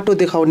एउटा बाटो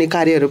देखाउने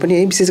कार्यहरू पनि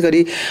है विशेष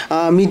गरी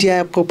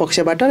मिडियाको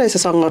पक्षबाट र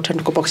यसो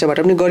सङ्गठनको पक्षबाट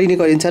पनि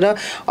गरिन्छ। र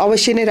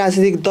अवश्य नै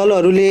राजनीतिक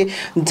दलहरूले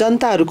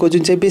जनताहरूको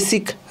जुन चाहिँ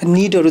बेसिक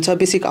निडहरू छ,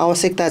 बेसिक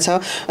आवश्यकता छ,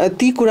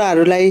 ती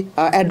कुराहरूलाई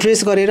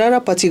एड्रेस गरेर र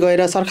पछि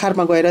गएर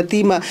सरकारमा गएर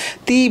ती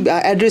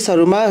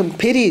एड्रेसहरूमा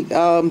फेरि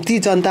ती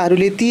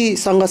जनताहरूले, ती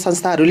सङ्घ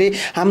संस्थाहरूले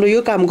हाम्रो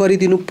यो काम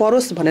गरिदिनु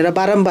परोस् भनेर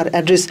बारम्बार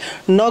एड्रेस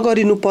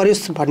नगरिनु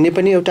परोस् भन्ने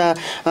पनि एउटा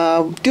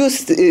त्यो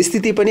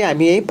स्थिति पनि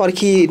हामी है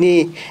पर्खिने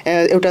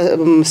एउटा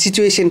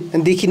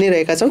सिचुएसन देखि नै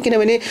रहेका छौँ।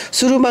 किनभने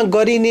सुरुमा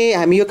गरिने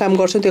हामी यो काम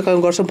गर्छौँ त्यो काम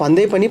गर्छौँ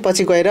भन्दै पनि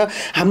पछि गएर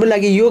हाम्रो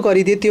लागि यो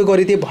गरिदिए त्यो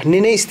गरिदिए भन्ने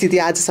नै स्थिति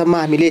आजसम्म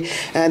हामीले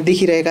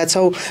देखिरहेका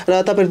छौँ।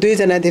 र तपाईँ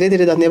दुईजना धेरै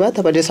धेरै धन्यवाद,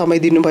 तपाईँले समय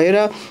दिनुभयो।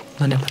 र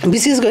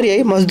विशेष गरी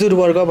है मजदुर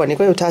वर्ग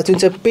भनेको एउटा जुन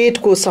चाहिँ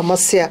पेटको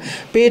समस्या,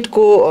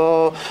 पेटको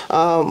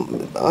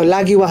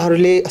लागि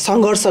उहाँहरूले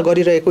सङ्घर्ष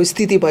गरिरहेको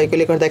स्थिति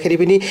भएकोले गर्दाखेरि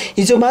पनि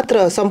हिजो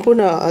मात्र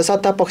सम्पूर्ण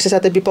सत्ता पक्ष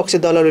साथै विपक्षी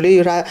दलहरूले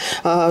यो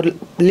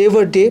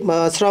लेबर डे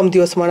श्रम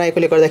दिवस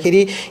मनाएकोले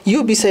गर्दाखेरि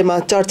यो विषयमा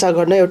चर्चा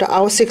गर्न एउटा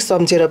आवश्यक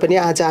सम्झेर पनि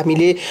आज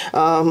हामीले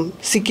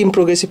सिक्किम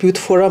प्रोग्रेसिभ युथ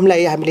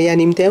फोरमलाई हामीले यहाँ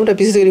निम्त्यायौँ र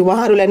विशेष गरी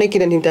उहाँहरूलाई नै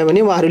किन निम्त्यायौँ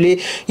भने उहाँहरूले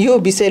यो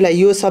विषयलाई,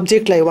 यो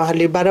सब्जेक्टलाई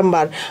उहाँहरूले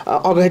बारम्बार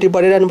अगाडि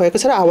बढिरहनु भएको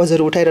छ र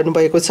आवाजहरू उठाइरहनु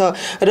भएको छ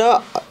र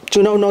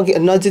चुनाव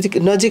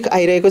नजिक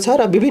आइरहेको छ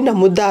र विभिन्न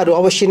मुद्दाहरू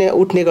अवश्य नै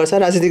उठ्ने गर्छ,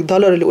 राजनीतिक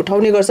दलहरूले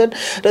उठाउने गर्छन्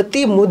र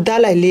ती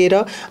मुद्दालाई लिएर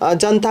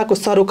जनताको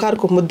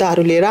सरोकारको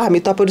मुद्दाहरू लिएर हामी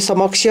तपाईहरु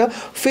समक्ष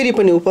फेरि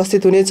पनि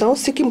उपस्थित हुनेछौँ।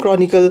 सिक्किम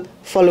क्रोनिकल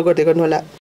फलो गर्दै गर्नुहोला।